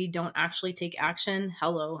 and we don't actually take action.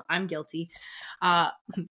 Hello, I'm guilty.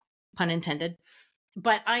 Pun intended.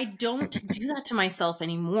 But I don't do that to myself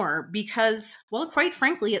anymore because, well, quite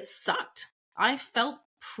frankly, it sucked. I felt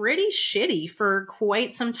pretty shitty for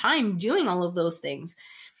quite some time doing all of those things.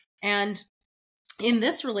 And in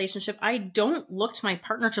this relationship, I don't look to my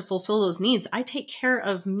partner to fulfill those needs. I take care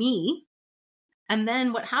of me. And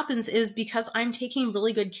then what happens is, because I'm taking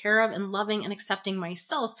really good care of and loving and accepting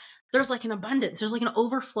myself, there's like an abundance, there's like an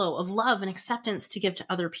overflow of love and acceptance to give to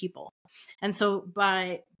other people. And so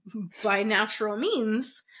by natural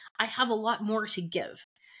means, I have a lot more to give.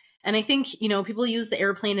 And I think, people use the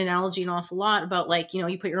airplane analogy an awful lot about like,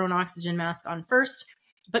 you put your own oxygen mask on first,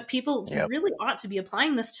 but people really ought to be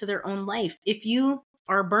applying this to their own life. If you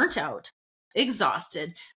are burnt out,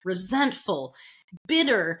 exhausted, resentful,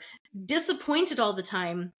 bitter, disappointed all the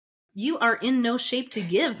time, you are in no shape to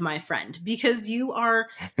give, my friend, because you are,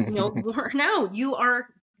 worn out, you are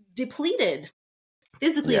depleted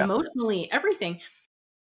physically, emotionally, everything.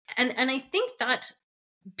 And I think that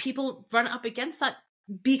people run up against that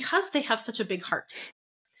because they have such a big heart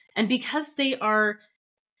and because they are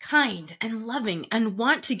kind and loving and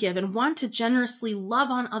want to give and want to generously love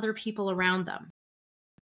on other people around them.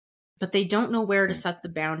 But they don't know where to set the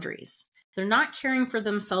boundaries. They're not caring for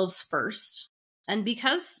themselves first. And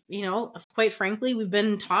because, quite frankly, we've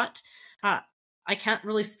been taught, I can't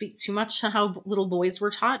really speak too much to how little boys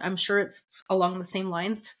were taught. I'm sure it's along the same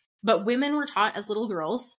lines. But women were taught as little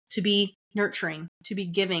girls to be nurturing, to be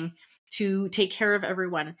giving, to take care of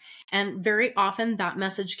everyone. And very often that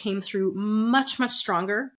message came through much, much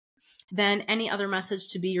stronger than any other message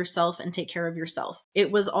to be yourself and take care of yourself.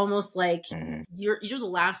 It was almost like you're the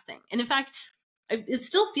last thing. And in fact, it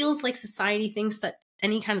still feels like society thinks that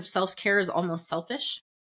any kind of self-care is almost selfish.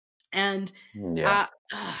 And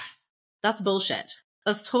that's bullshit.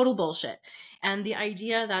 That's total bullshit. And the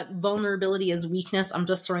idea that vulnerability is weakness, I'm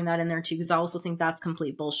just throwing that in there too, because I also think that's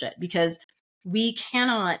complete bullshit, because we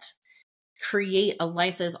cannot create a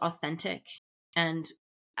life that is authentic and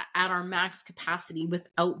at our max capacity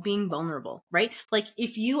without being vulnerable, right? Like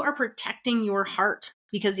if you are protecting your heart,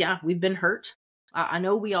 because we've been hurt. I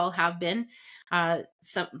know we all have been.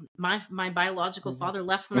 So my biological father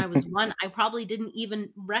left when I was 1. I probably didn't even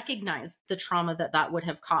recognize the trauma that would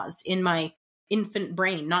have caused in my infant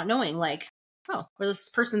brain, not knowing like, oh, well, this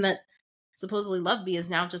person that supposedly loved me is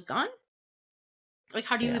now just gone. Like,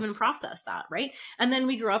 how do you even process that, right? And then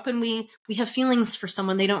we grow up and we have feelings for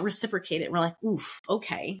someone, they don't reciprocate it. We're like, oof,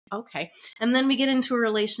 okay. And then we get into a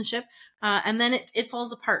relationship and then it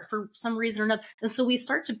falls apart for some reason or another. And so we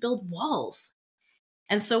start to build walls.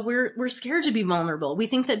 And so we're scared to be vulnerable. We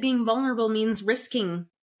think that being vulnerable means risking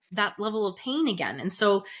that level of pain again. And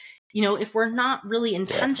so, if we're not really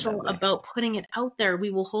intentional about putting it out there, we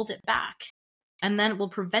will hold it back. And then it will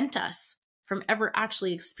prevent us from ever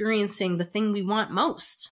actually experiencing the thing we want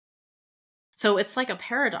most. So it's like a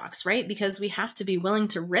paradox, right? Because we have to be willing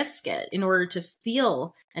to risk it in order to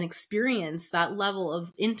feel and experience that level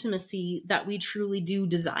of intimacy that we truly do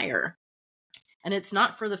desire. And it's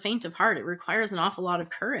not for the faint of heart. It requires an awful lot of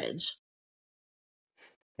courage.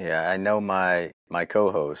 Yeah, I know my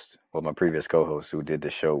co-host, well, my previous co-host who did the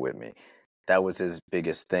show with me, that was his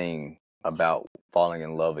biggest thing about falling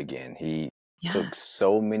in love again. He Yeah. took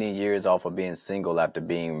so many years off of being single after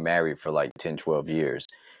being married for like 10, 12 years.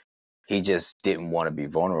 He just didn't want to be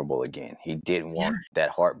vulnerable again. He didn't Yeah. want that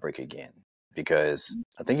heartbreak again because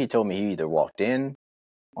I think he told me he either walked in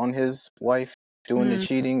on his wife doing the Mm.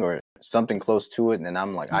 cheating or something close to it. And then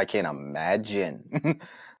I'm like, I can't imagine.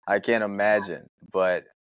 I can't imagine. But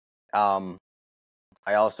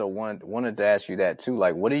I also wanted to ask you that too.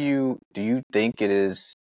 Like, what do you think it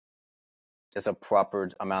is just a proper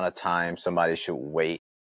amount of time somebody should wait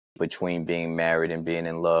between being married and being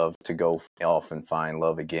in love to go off and find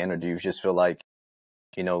love again? Or do you just feel like,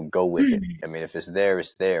 go with it? I mean, if it's there,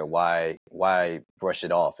 it's there. Why brush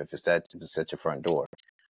it off if it's at your front door?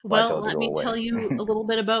 Why Well, tell it to let go me tell away? you a little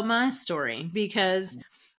bit about my story, because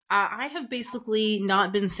I have basically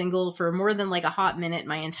not been single for more than like a hot minute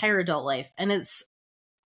my entire adult life. And it's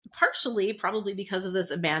partially probably because of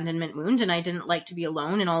this abandonment wound, and I didn't like to be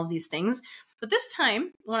alone and all of these things. But this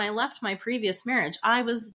time, when I left my previous marriage, I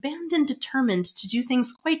was bound and determined to do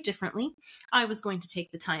things quite differently. I was going to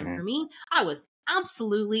take the time for me. I was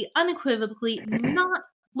absolutely, unequivocally not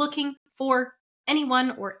looking for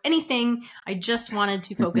anyone or anything. I just wanted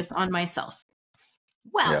to focus on myself.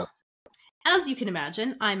 Yeah. Well, as you can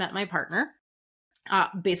imagine, I met my partner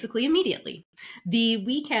basically immediately. The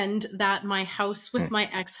weekend that my house with my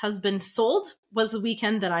ex-husband sold was the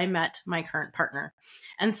weekend that I met my current partner.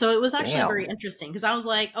 And so it was actually very Damn. interesting because I was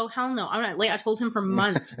like, oh, hell no. I'm not like, I told him for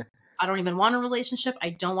months, I don't even want a relationship.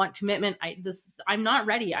 I don't want commitment. I'm not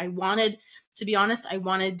ready. I wanted, to be honest, I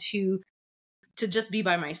wanted to just be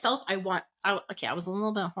by myself. I was a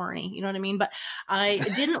little bit horny, you know what I mean? But I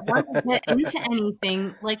didn't want to get into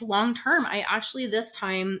anything like long term. I actually this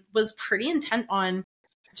time was pretty intent on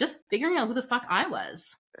just figuring out who the fuck I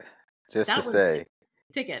was. Just to That was say,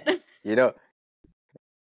 the ticket. you know,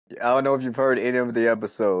 I don't know if you've heard any of the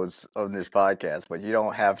episodes of this podcast, but you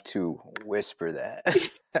don't have to whisper that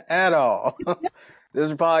at all.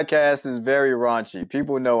 This podcast is very raunchy.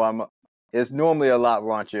 People know it's normally a lot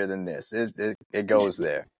raunchier than this. It goes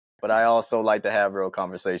there. But I also like to have real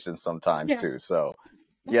conversations sometimes Yeah. too. So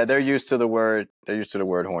yeah, they're used to the word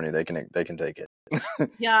horny. They can take it.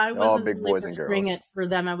 Yeah, I They're all wasn't big really boys and whispering girls. it for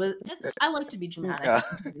them. I like to be dramatic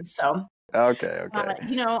sometimes. So, Okay.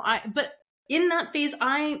 but in that phase,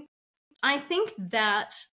 I think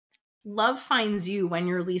that love finds you when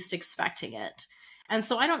you're least expecting it. And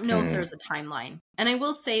so I don't know if there's a timeline. And I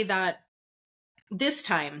will say that this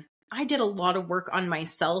time I did a lot of work on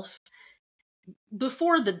myself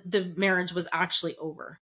before the marriage was actually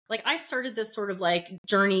over. Like I started this sort of like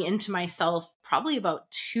journey into myself probably about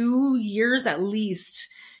 2 years at least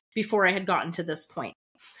before I had gotten to this point.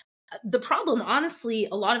 The problem, honestly,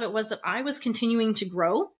 a lot of it was that I was continuing to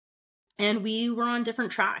grow and we were on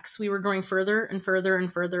different tracks. We were going further and further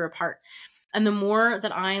and further apart. And the more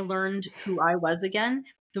that I learned who I was again,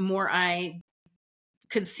 the more I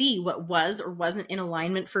could see what was or wasn't in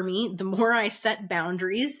alignment for me, the more I set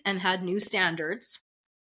boundaries and had new standards.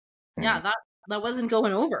 Yeah, that wasn't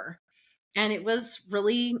going over. And it was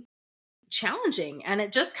really challenging. And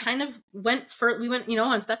it just kind of we went,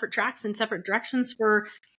 on separate tracks and separate directions for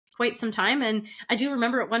quite some time. And I do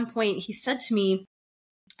remember at one point he said to me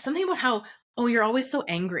something about how, oh, you're always so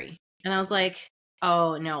angry. And I was like,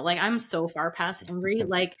 oh no, like I'm so far past angry.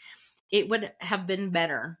 Like it would have been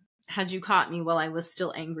better had you caught me while I was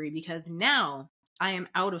still angry, because now I am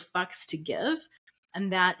out of fucks to give.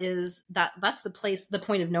 And that's the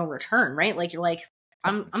point of no return, right? Like you're like,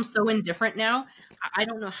 I'm so indifferent now. I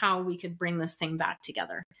don't know how we could bring this thing back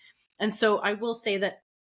together. And so I will say that,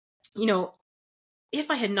 if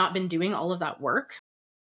I had not been doing all of that work,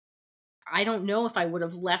 I don't know if I would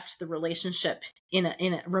have left the relationship in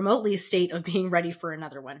a remotely state of being ready for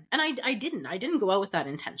another one. And I didn't go out with that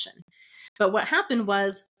intention. But what happened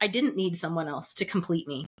was I didn't need someone else to complete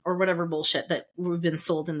me or whatever bullshit that we've been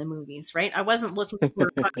sold in the movies, right? I wasn't looking for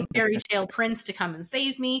a fucking fairy tale prince to come and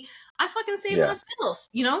save me. I fucking saved Yeah. myself.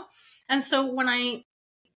 And so when I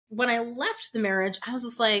left the marriage, I was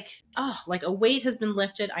just like, oh, like a weight has been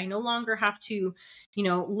lifted. I no longer have to,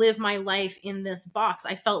 live my life in this box.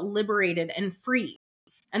 I felt liberated and free.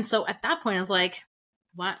 And so at that point, I was like,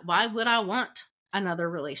 why would I want another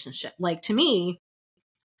relationship? Like to me,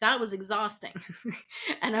 that was exhausting.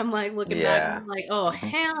 And I'm like looking back and Yeah. I'm like, oh,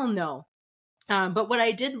 hell no. But what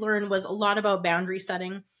I did learn was a lot about boundary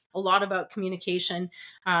setting, a lot about communication,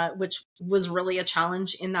 which was really a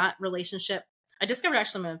challenge in that relationship. I discovered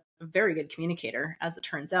actually I'm a very good communicator, as it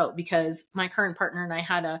turns out, because my current partner and I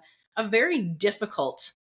had a very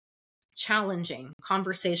difficult, challenging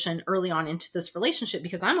conversation early on into this relationship,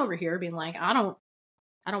 because I'm over here being like, I don't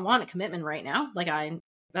want a commitment right now.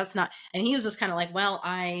 That's not, and he was just kind of like, well,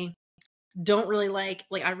 I don't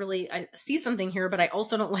really I see something here, but I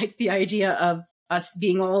also don't like the idea of us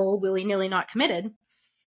being all willy-nilly not committed.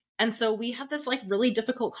 And so we had this like really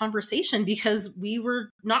difficult conversation because we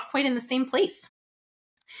were not quite in the same place.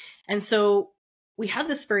 And so we had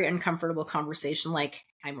this very uncomfortable conversation, like,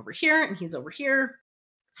 I'm over here and he's over here.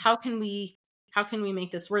 How can we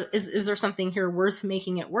make this work? Is there something here worth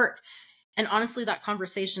making it work? And honestly, that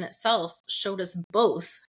conversation itself showed us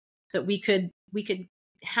both that we could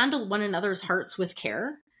handle one another's hearts with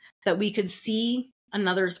care, that we could see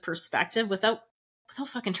another's perspective without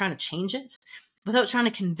fucking trying to change it, without trying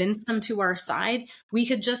to convince them to our side. We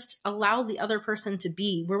could just allow the other person to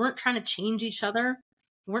be. We weren't trying to change each other.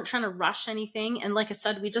 We weren't trying to rush anything. And like I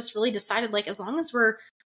said, we just really decided, like, as long as we're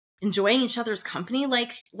enjoying each other's company,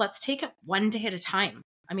 like, let's take it one day at a time.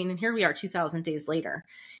 I mean, and here we are 2000 days later,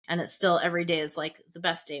 and it's still, every day is like the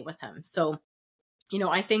best day with him. So,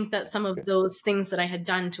 I think that some of those things that I had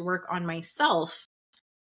done to work on myself,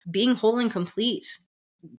 being whole and complete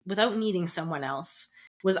without needing someone else,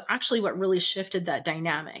 was actually what really shifted that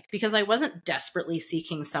dynamic, because I wasn't desperately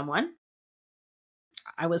seeking someone.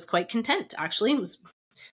 I was quite content, actually. I was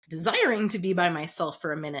desiring to be by myself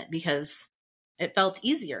for a minute because it felt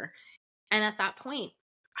easier. And at that point,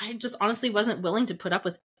 I just honestly wasn't willing to put up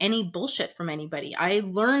with any bullshit from anybody. I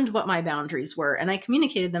learned what my boundaries were, and I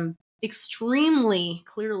communicated them extremely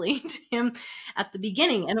clearly to him at the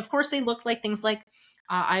beginning. And of course, they looked like things like,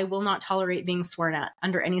 I will not tolerate being sworn at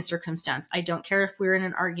under any circumstance. I don't care if we're in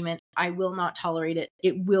an argument. I will not tolerate it.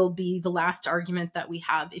 It will be the last argument that we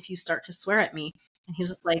have if you start to swear at me. And he was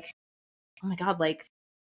just like, oh my God, like,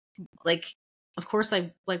 of course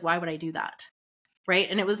why would I do that? Right.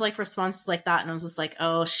 And it was like responses like that. And I was just like,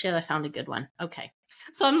 oh shit, I found a good one. Okay.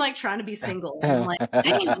 So I'm like trying to be single. And I'm like,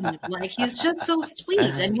 damn, like, he's just so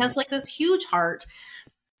sweet. And he has like this huge heart.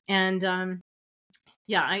 And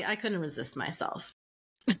yeah, I couldn't resist myself.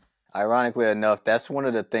 Ironically enough, that's one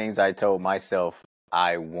of the things I told myself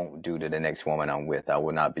I won't do to the next woman I'm with. I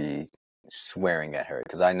will not be swearing at her,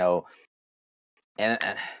 because I know, and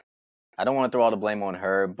I don't want to throw all the blame on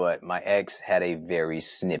her, but my ex had a very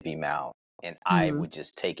snippy mouth, and I would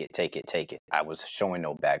just take it. I was showing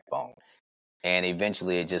no backbone. And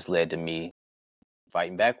eventually it just led to me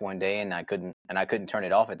fighting back one day, and I couldn't turn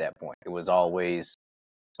it off at that point. It was always,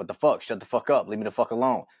 what the fuck? Shut the fuck up. Leave me the fuck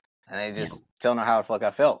alone. And I just telling her how the fuck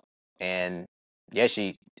I felt. And yeah,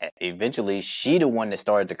 she the one that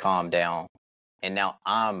started to calm down, and now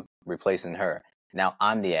I'm replacing her. Now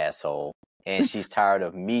I'm the asshole, and she's tired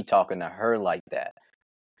of me talking to her like that.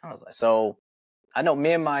 I was like, so I know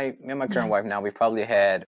me and my current wife now, we probably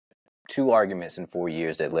had 2 arguments in 4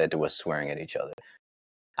 years that led to us swearing at each other.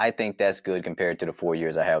 I think that's good compared to the 4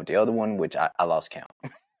 years I had with the other one, which I lost count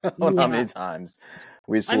on how many times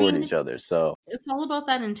we swore at each other. So it's all about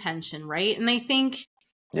that intention, right? And I think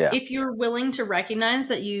if you're willing to recognize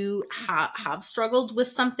that you have struggled with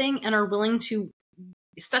something and are willing to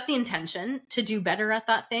set the intention to do better at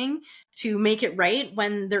that thing, to make it right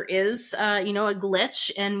when there is, a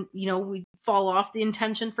glitch, and, we fall off the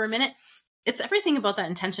intention for a minute. It's everything about that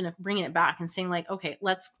intention of bringing it back and saying, like, okay,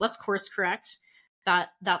 let's course correct.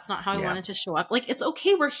 That's not how I wanted to show up. Like, it's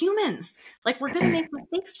okay. We're humans. Like, we're going to make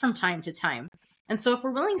mistakes from time to time. And so if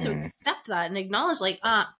we're willing to accept that and acknowledge, like,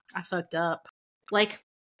 I fucked up, like,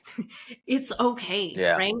 it's okay.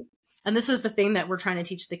 Right. And this is the thing that we're trying to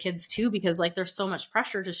teach the kids too, because like there's so much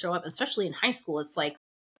pressure to show up, especially in high school. It's like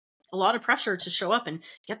a lot of pressure to show up and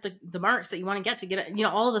get the marks that you want to get it,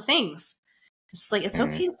 all the things. It's like, it's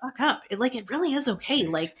okay to fuck up. It really is okay.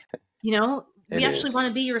 Like, we actually want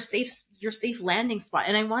to be your safe landing spot.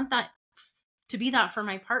 And I want that to be that for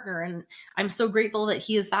my partner. And I'm so grateful that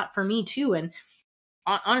he is that for me too. And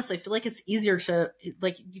honestly, I feel like it's easier to,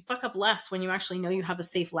 like, you fuck up less when you actually know you have a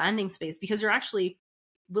safe landing space, because you're actually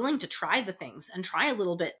willing to try the things and try a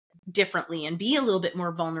little bit differently and be a little bit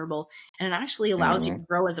more vulnerable. And it actually allows you to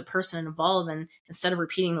grow as a person and evolve, and instead of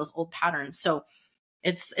repeating those old patterns. So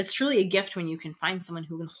it's truly a gift when you can find someone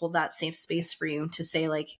who can hold that safe space for you to say,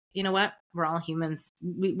 like, you know what, we're all humans.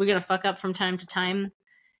 We're going to fuck up from time to time.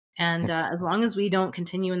 And as long as we don't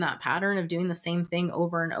continue in that pattern of doing the same thing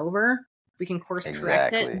over and over, we can course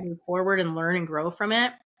correct it and move forward and learn and grow from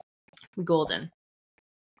it. We're golden.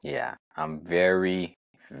 Yeah, I'm very,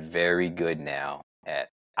 very good now at.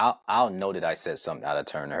 I'll know that I said something out of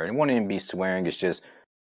turn to her. It won't even be swearing. It's just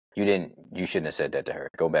you shouldn't have said that to her.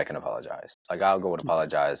 Go back and apologize. Like I'll go and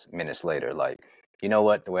apologize minutes later. Like, you know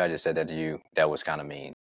what? The way I just said that to you, that was kind of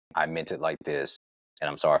mean. I meant it like this, and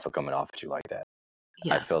I'm sorry for coming off at you like that.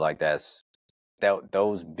 I Yeah. feel like those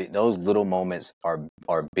little moments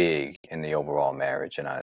are big in the overall marriage, and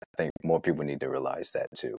I think more people need to realize that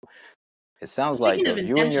too. It sounds like Speaking though of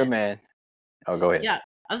you and your intention, man. Oh, go ahead. yeah,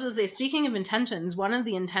 I was going to say, speaking of intentions, one of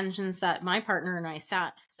the intentions that my partner and I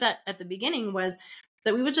set at the beginning was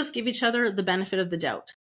that we would just give each other the benefit of the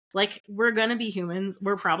doubt. Like, we're going to be humans.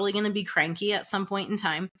 We're probably going to be cranky at some point in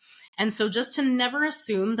time. And so just to never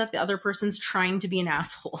assume that the other person's trying to be an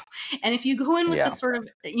asshole. And if you go in with Yeah. this sort of,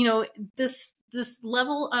 this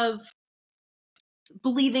level of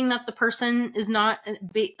believing that the person is not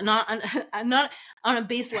not on a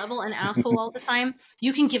base level an asshole all the time,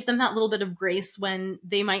 you can give them that little bit of grace when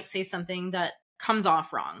they might say something that comes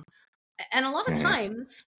off wrong. And a lot of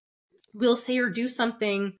times we'll say or do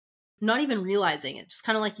something not even realizing it, just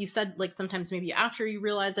kind of like you said, like sometimes maybe after you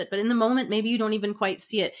realize it, but in the moment maybe you don't even quite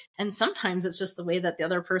see it, and sometimes it's just the way that the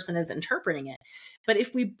other person is interpreting it. But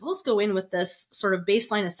if we both go in with this sort of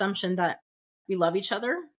baseline assumption that we love each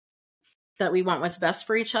other, that we want what's best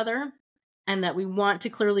for each other, and that we want to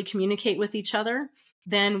clearly communicate with each other,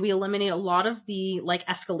 then we eliminate a lot of the like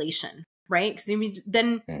escalation, right? Because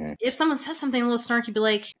then if someone says something a little snarky, be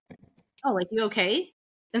like, oh, like, you okay?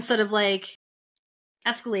 Instead of like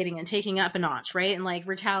escalating and taking up a notch, right? And like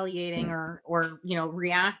retaliating or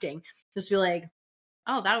reacting, just be like,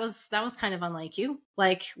 oh, that was kind of unlike you.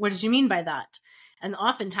 Like, what did you mean by that? And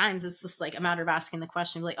oftentimes it's just like a matter of asking the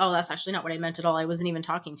question, like, oh, that's actually not what I meant at all. I wasn't even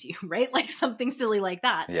talking to you, right? Like something silly like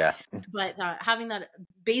that. Yeah. But having that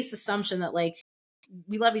base assumption that like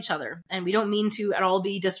we love each other and we don't mean to at all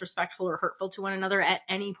be disrespectful or hurtful to one another at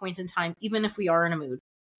any point in time, even if we are in a mood.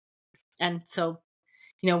 And so,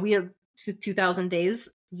 we have 2,000 days.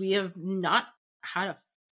 We have not had a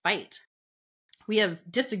fight. We have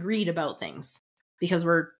disagreed about things because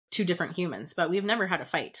we're two different humans, but we've never had a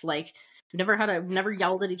fight. Like we've never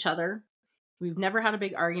yelled at each other. We've never had a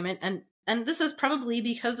big argument. And this is probably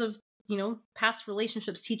because of, past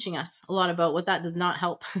relationships teaching us a lot about what that does not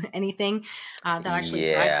help anything, that actually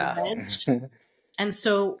drives the Yeah. wedge. And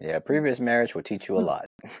so Yeah, previous marriage will teach you a lot.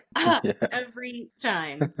 Yeah. every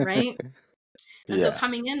time, right? And so Yeah.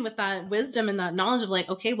 coming in with that wisdom and that knowledge of like,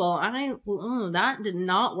 okay, well, that did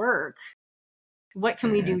not work. What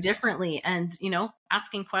can we do differently? And,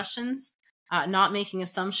 asking questions, not making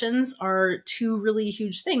assumptions are two really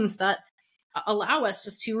huge things that allow us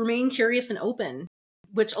just to remain curious and open,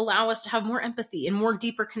 which allow us to have more empathy and more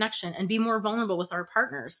deeper connection and be more vulnerable with our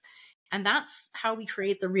partners. And that's how we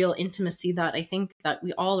create the real intimacy that I think that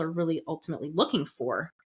we all are really ultimately looking for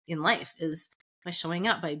in life, is by showing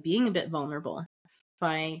up, by being a bit vulnerable,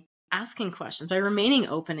 by asking questions, by remaining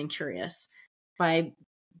open and curious, by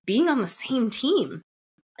being on the same team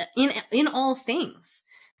in all things.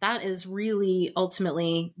 That is really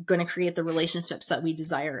ultimately going to create the relationships that we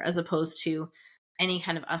desire, as opposed to any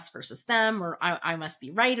kind of us versus them, or I must be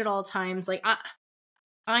right at all times. Like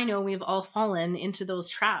I know we've all fallen into those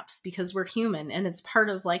traps because we're human, and it's part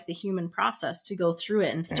of like the human process to go through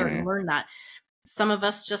it and start to learn that. Some of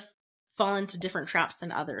us just fall into different traps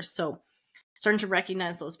than others. So starting to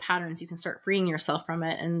recognize those patterns, you can start freeing yourself from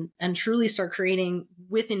it and truly start creating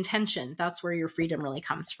with intention. That's where your freedom really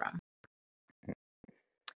comes from.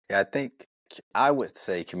 Yeah, I think I would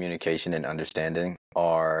say communication and understanding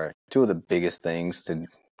are two of the biggest things to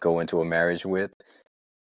go into a marriage with.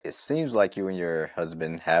 It seems like you and your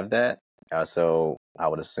husband have that. So I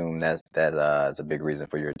would assume that is a big reason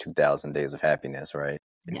for your 2,000 days of happiness, right?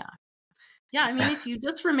 Yeah. Yeah, I mean, if you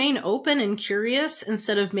just remain open and curious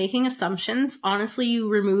instead of making assumptions, honestly, you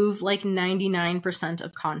remove like 99%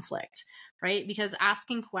 of conflict, right? Because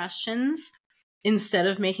asking questions instead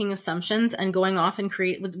of making assumptions and going off and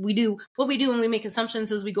create what we do when we make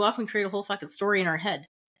assumptions is we go off and create a whole fucking story in our head,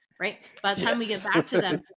 right? By the time we get Yes. back to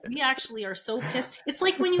them, we actually are so pissed. It's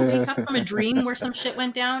like when you wake up from a dream where some shit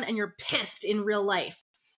went down and you're pissed in real life,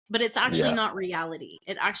 but it's actually Yeah. not reality.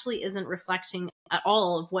 It actually isn't reflecting at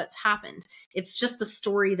all of what's happened. It's just the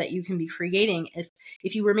story that you can be creating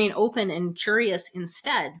if you remain open and curious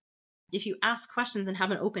instead. If you ask questions and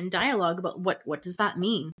have an open dialogue about what does that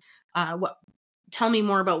mean? Tell me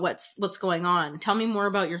more about what's going on. Tell me more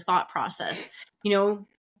about your thought process.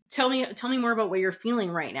 Tell me more about what you're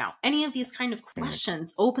feeling right now. Any of these kind of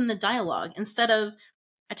questions open the dialogue instead of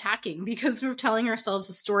attacking because we're telling ourselves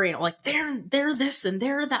a story and like they're this and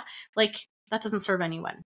they're that. Like that doesn't serve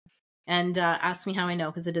anyone. and asked me how I know,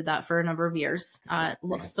 because I did that for a number of years.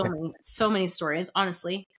 So many stories.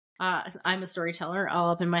 Honestly, I'm a storyteller,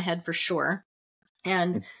 all up in my head for sure.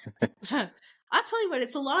 And I'll tell you what,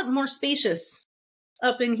 it's a lot more spacious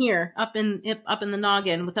up in here, up in the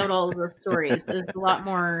noggin, without all of those stories. There's a lot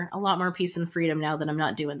more peace and freedom now that I'm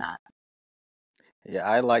not doing that. Yeah,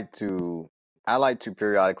 I like to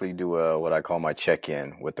periodically do what I call my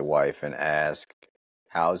check-in with the wife and ask,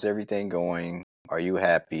 how's everything going? Are you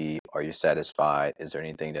happy? Are you satisfied? Is there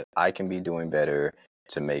anything that I can be doing better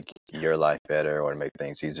to make your life better or to make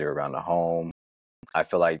things easier around the home? I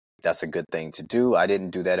feel like that's a good thing to do. I didn't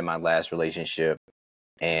do that in my last relationship,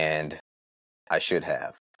 and I should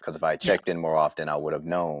have, because if I Yeah. checked in more often, I would have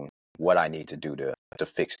known what I need to do to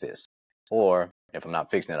fix this. Or if I'm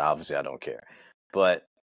not fixing it, obviously I don't care. But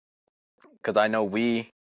because I know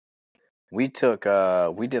we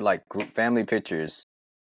did like group family pictures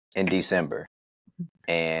in December,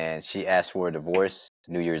 and she asked for a divorce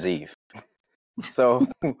New Year's Eve. So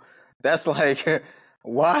that's like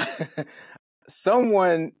why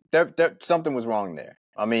something was wrong there.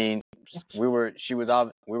 I mean, we were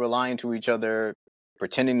lying to each other,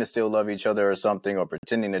 pretending to still love each other or something, or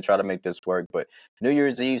pretending to try to make this work. But New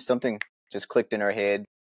Year's Eve, something just clicked in her head.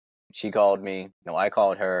 She called me. No, I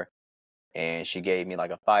called her, and she gave me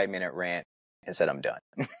like a 5-minute rant and said, I'm done.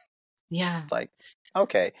 Yeah. It's like,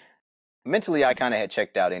 okay. Mentally, I kind of had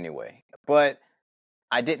checked out anyway, but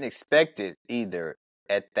I didn't expect it either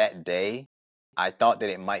at that day. I thought that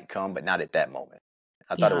it might come, but not at that moment.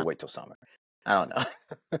 I thought it Yeah. would wait till summer. I don't know.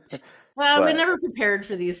 Well, we're But never prepared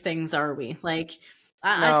for these things, are we? Like,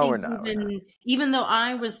 I no, we're think not. We're not. even though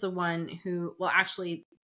I was the one who, well, actually,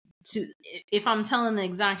 to if I'm telling the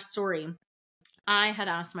exact story, I had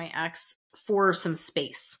asked my ex for some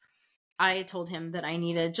space. I told him that I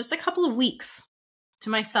needed just a couple of weeks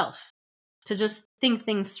to myself to just think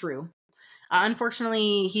things through.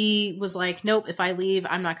 Unfortunately, he was like, nope, if I leave,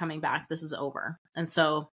 I'm not coming back. This is over. And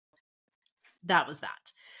so that was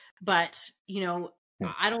that. But, Hmm.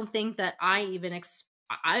 I don't think that I even,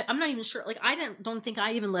 I'm not even sure. Like, don't think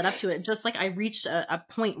I even led up to it. Just like I reached a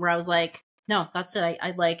point where I was like, no, that's it.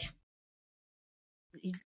 I like,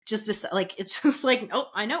 like, it's just like, oh,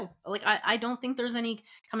 I know. Like, I don't think there's any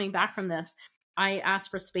coming back from this. I asked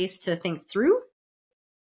for space to think through.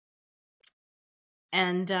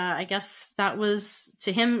 And I guess that was,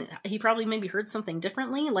 to him, he probably maybe heard something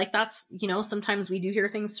differently. Like, that's, sometimes we do hear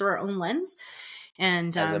things through our own lens.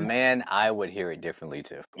 And As a man, I would hear it differently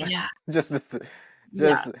too. yeah, just, yeah,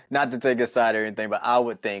 just not to take a side or anything, but I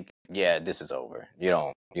would think, yeah, this is over. You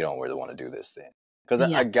don't really want to do this thing, because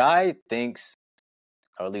yeah, a guy thinks,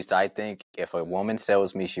 or at least I think, if a woman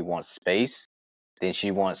tells me she wants space, then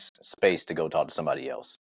she wants space to go talk to somebody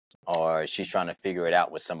else. Or she's trying to figure it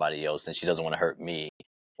out with somebody else and she doesn't want to hurt me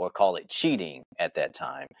or call it cheating at that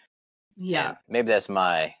time. yeah. And maybe that's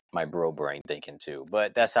my bro brain thinking too.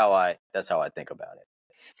 But that's how I think about it.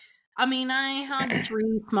 I mean, I had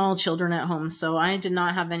 3 small children at home, so I did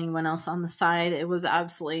not have anyone else on the side. It was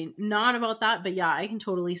absolutely not about that. But yeah, I can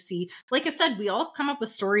totally see. Like I said, we all come up with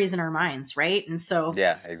stories in our minds, right? And so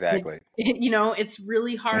Yeah, it's, exactly. it's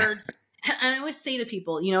really hard. And I always say to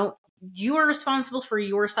people, you are responsible for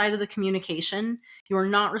your side of the communication. You are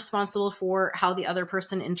not responsible for how the other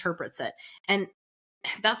person interprets it. And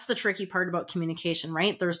that's the tricky part about communication,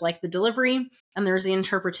 right? There's like the delivery and there's the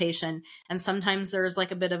interpretation. And sometimes there's like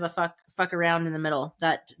a bit of a fuck around in the middle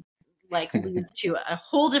that like leads to a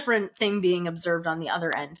whole different thing being observed on the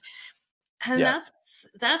other end. And Yeah.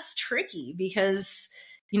 that's tricky because,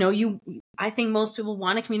 I think most people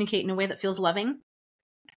want to communicate in a way that feels loving.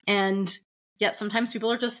 And yet sometimes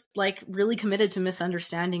people are just like really committed to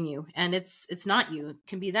misunderstanding you, and it's not you. It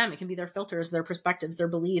can be them. It can be their filters, their perspectives, their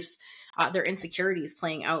beliefs, their insecurities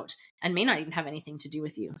playing out, and may not even have anything to do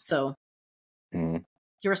with you. So Mm.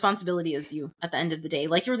 your responsibility is you at the end of the day.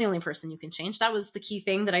 Like, you're the only person you can change. That was the key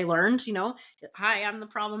thing that I learned. Hi, I'm the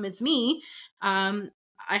problem, it's me. I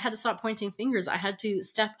had to stop pointing fingers. I had to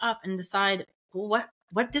step up and decide, well,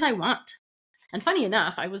 what did I want? And funny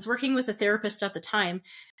enough, I was working with a therapist at the time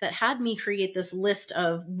that had me create this list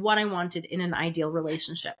of what I wanted in an ideal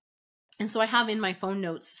relationship. And so I have in my phone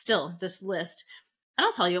notes still this list. And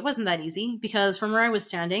I'll tell you, it wasn't that easy, because from where I was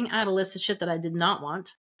standing, I had a list of shit that I did not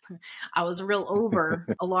want. I was real over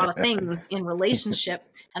a lot of things in relationship.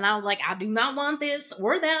 And I was like, I do not want this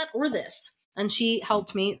or that or this. And she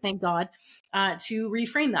helped me, thank God, to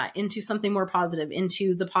reframe that into something more positive,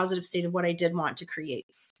 into the positive state of what I did want to create.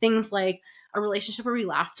 Things like a relationship where we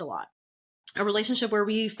laughed a lot, a relationship where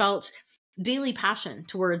we felt daily passion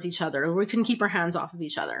towards each other, where we couldn't keep our hands off of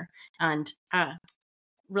each other. And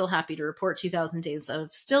real happy to report 2000 days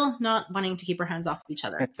of still not wanting to keep our hands off of each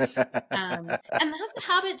other. And that's a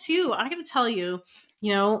habit too. I gotta tell you,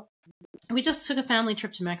 we just took a family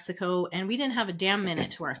trip to Mexico and we didn't have a damn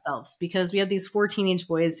minute to ourselves because we had these 4 teenage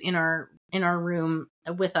boys in our room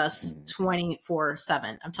with us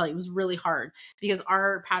 24/7. I'm telling you, it was really hard because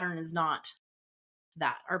our pattern is not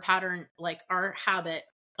that. Our pattern, like our habit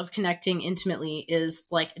of connecting intimately is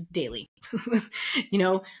like daily,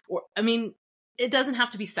 or, I mean, it doesn't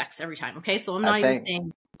have to be sex every time. Okay. So I'm not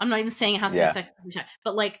even saying it has to be sex every time,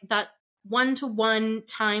 but like that one-to-one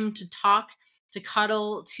time to talk, to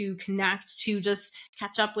cuddle, to connect, to just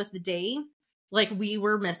catch up with the day. Like we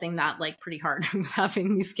were missing that like pretty hard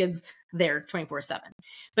having these kids there 24/7.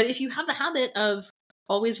 But if you have the habit of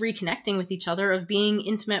always reconnecting with each other, of being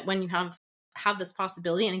intimate when you have this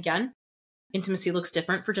possibility, and again, intimacy looks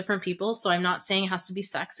different for different people. So I'm not saying it has to be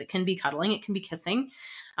sex. It can be cuddling. It can be kissing.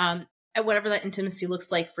 Whatever that intimacy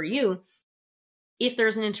looks like for you. If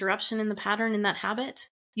there's an interruption in the pattern, in that habit,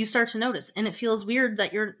 you start to notice, and it feels weird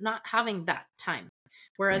that you're not having that time.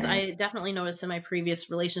 Whereas I definitely noticed in my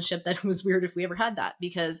previous relationship that it was weird if we ever had that,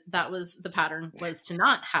 because that was the pattern, was to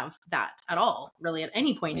not have that at all, really, at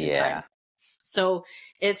any point in time. So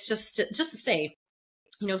it's just to say,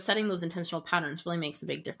 setting those intentional patterns really makes a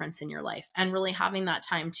big difference in your life, and really having that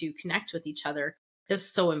time to connect with each other is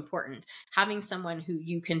so important. Having someone who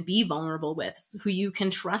you can be vulnerable with, who you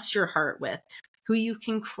can trust your heart with, who you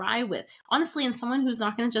can cry with, honestly, and someone who's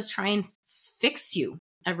not going to just try and fix you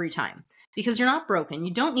every time, because you're not broken.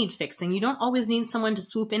 You don't need fixing. You don't always need someone to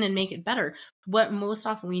swoop in and make it better. What most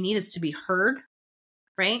often we need is to be heard,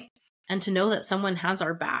 right? And to know that someone has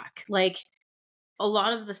our back. Like, a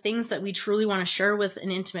lot of the things that we truly want to share with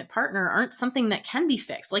an intimate partner aren't something that can be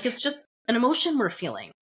fixed. Like, it's just an emotion we're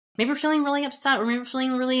feeling. Maybe we're feeling really upset, or maybe we're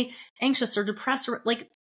feeling really anxious or depressed, or like,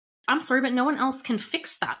 I'm sorry, but no one else can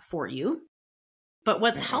fix that for you. But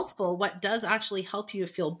what's helpful, what does actually help you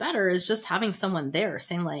to feel better, is just having someone there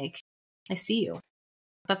saying like, I see you.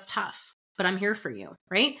 That's tough, but I'm here for you.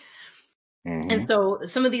 Right. And so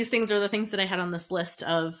some of these things are the things that I had on this list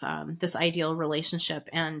of this ideal relationship.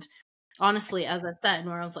 And honestly, as I said,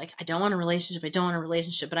 where I was like, I don't want a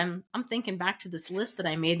relationship. But I'm thinking back to this list that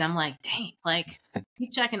I made, and I'm like, dang, like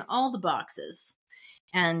you checking all the boxes.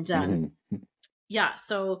 And yeah,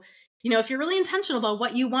 so, if you're really intentional about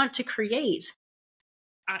what you want to create,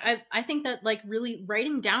 I think that like really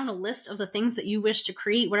writing down a list of the things that you wish to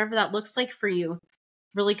create, whatever that looks like for you,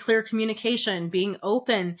 really clear communication, being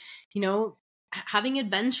open, having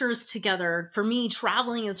adventures together. For me,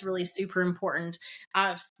 traveling is really super important.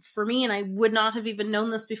 For me, and I would not have even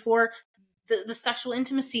known this before, the sexual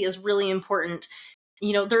intimacy is really important.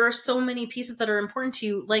 There are so many pieces that are important to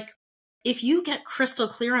you. Like, if you get crystal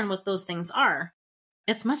clear on what those things are,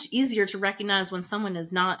 it's much easier to recognize when someone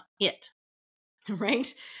is not it.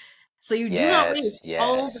 Right? So you do not waste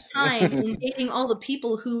all the time in dating all the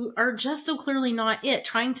people who are just so clearly not it,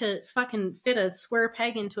 trying to fucking fit a square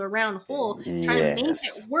peg into a round hole, trying to make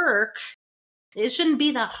it work. It shouldn't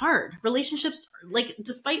be that hard. Relationships, like,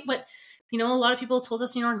 despite what, a lot of people told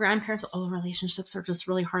us, our grandparents, relationships are just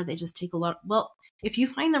really hard. They just take a lot. Well, if you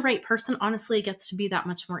find the right person, honestly, it gets to be that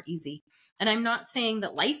much more easy. And I'm not saying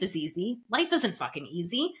that life is easy. Life isn't fucking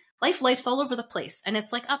easy. Life's all over the place, and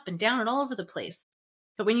it's like up and down and all over the place.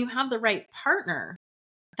 But when you have the right partner,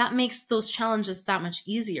 that makes those challenges that much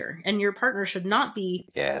easier. And your partner should not be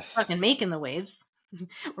fucking making the waves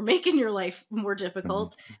or making your life more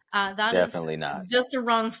difficult. That definitely is not just a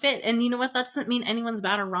wrong fit. And you know what? That doesn't mean anyone's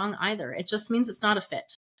bad or wrong either. It just means it's not a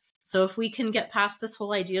fit. So if we can get past this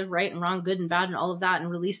whole idea of right and wrong, good and bad, and all of that,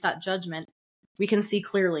 and release that judgment, we can see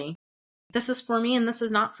clearly, this is for me and this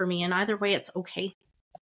is not for me. And either way, it's okay.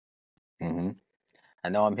 I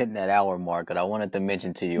know I'm hitting that hour mark, but I wanted to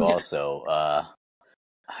mention to you also,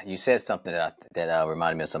 you said something that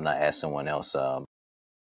reminded me of something I asked someone else.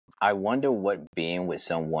 I wonder what being with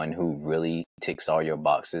someone who really ticks all your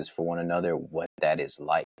boxes for one another, what that is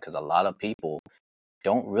like. Because a lot of people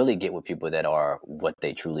don't really get with people that are what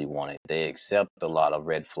they truly wanted. They accept a lot of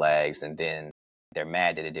red flags, and then they're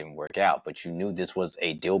mad that it didn't work out. But you knew this was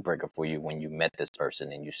a deal breaker for you when you met this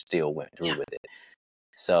person, and you still went through with it.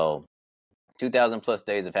 So 2,000 plus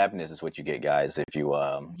days of happiness is what you get, guys, if you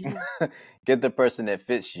get the person that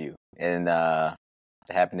fits you. And the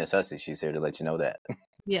happiness Hussy, she's here to let you know that.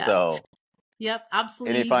 Yeah. So, yep,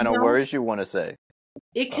 absolutely. Any final words you want to say?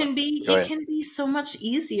 It can be so much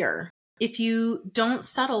easier if you don't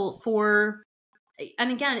settle for.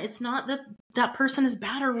 And again, it's not that person is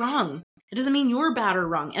bad or wrong. It doesn't mean you're bad or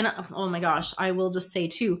wrong. And oh my gosh, I will just say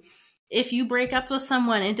too, if you break up with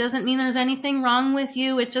someone, it doesn't mean there's anything wrong with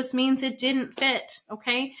you. It just means it didn't fit.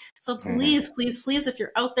 Okay. So please, please, please, if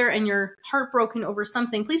you're out there and you're heartbroken over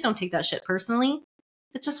something, please don't take that shit personally.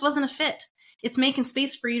 It just wasn't a fit. It's making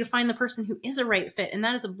space for you to find the person who is a right fit. And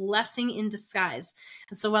that is a blessing in disguise.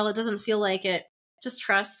 And so while it doesn't feel like it, just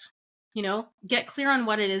trust, get clear on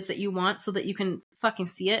what it is that you want so that you can fucking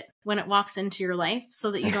see it when it walks into your life,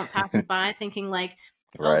 so that you don't pass it by thinking like,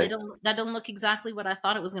 oh, Right. that don't look exactly what I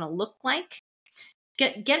thought it was going to look like.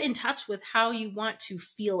 Get in touch with how you want to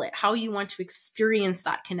feel it, how you want to experience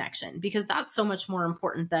that connection, because that's so much more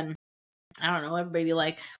important than, I don't know, everybody be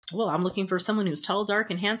like, well, I'm looking for someone who's tall,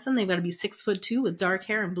 dark, and handsome. They've got to be 6'2" with dark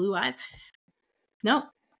hair and blue eyes. No,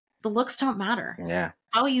 the looks don't matter. Yeah.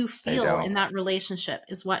 How you feel in that relationship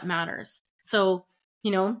is what matters. So,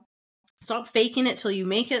 stop faking it till you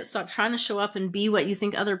make it. Stop trying to show up and be what you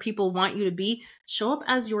think other people want you to be. Show up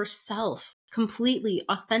as yourself, completely,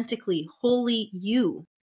 authentically, wholly you,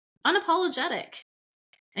 unapologetic.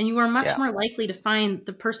 And you are much more likely to find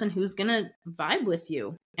the person who's going to vibe with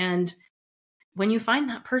you. And when you find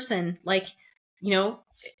that person, you're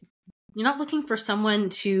not looking for someone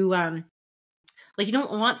to, you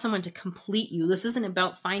don't want someone to complete you. This isn't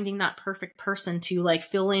about finding that perfect person to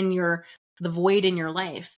fill in the void in your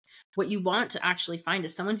life. What you want to actually find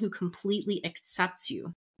is someone who completely accepts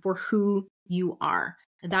you for who you are.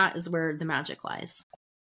 That is where the magic lies.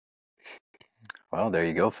 Well, there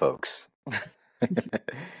you go, folks.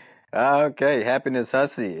 Okay, Happiness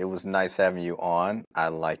Hussy. It was nice having you on. I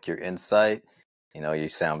like your insight. You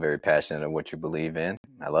sound very passionate of what you believe in.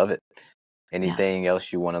 I love it. Anything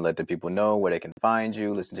else you want to let the people know, where they can find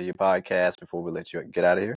you, listen to your podcast before we let you get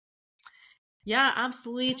out of here? Yeah,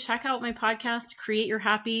 absolutely. Check out my podcast, Create Your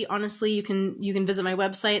Happy. Honestly, you can visit my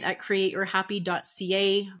website at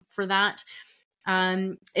createyourhappy.ca for that.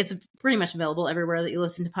 It's pretty much available everywhere that you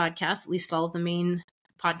listen to podcasts, at least all of the main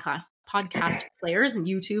podcast players and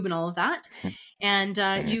YouTube and all of that. And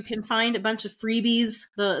you can find a bunch of freebies,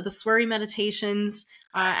 the sweary meditations.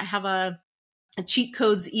 I have a cheat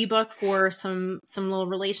codes ebook for some little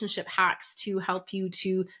relationship hacks to help you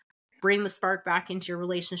to bring the spark back into your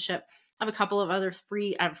relationship. I have a couple of other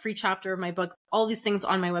free chapter of my book. All these things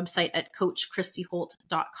on my website at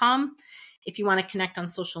coachchristyholt.com. If you want to connect on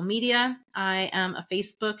social media, I am a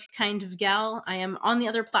Facebook kind of gal. I am on the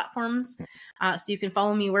other platforms, so you can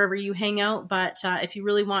follow me wherever you hang out. But if you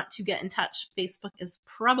really want to get in touch, Facebook is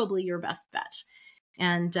probably your best bet.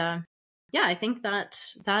 And I think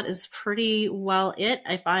that is pretty well it.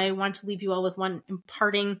 If I want to leave you all with one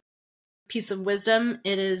imparting piece of wisdom,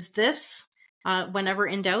 it is this: whenever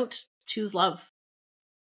in doubt, choose love.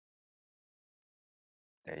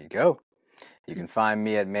 There you go. You can find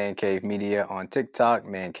me at Man Cave Media on TikTok,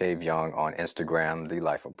 Man Cave Young on Instagram, The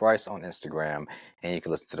Life of Bryce on Instagram, and you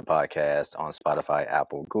can listen to the podcast on Spotify,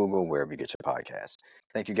 Apple, Google, wherever you get your podcasts.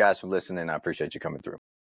 Thank you guys for listening. I appreciate you coming through.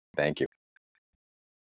 Thank you.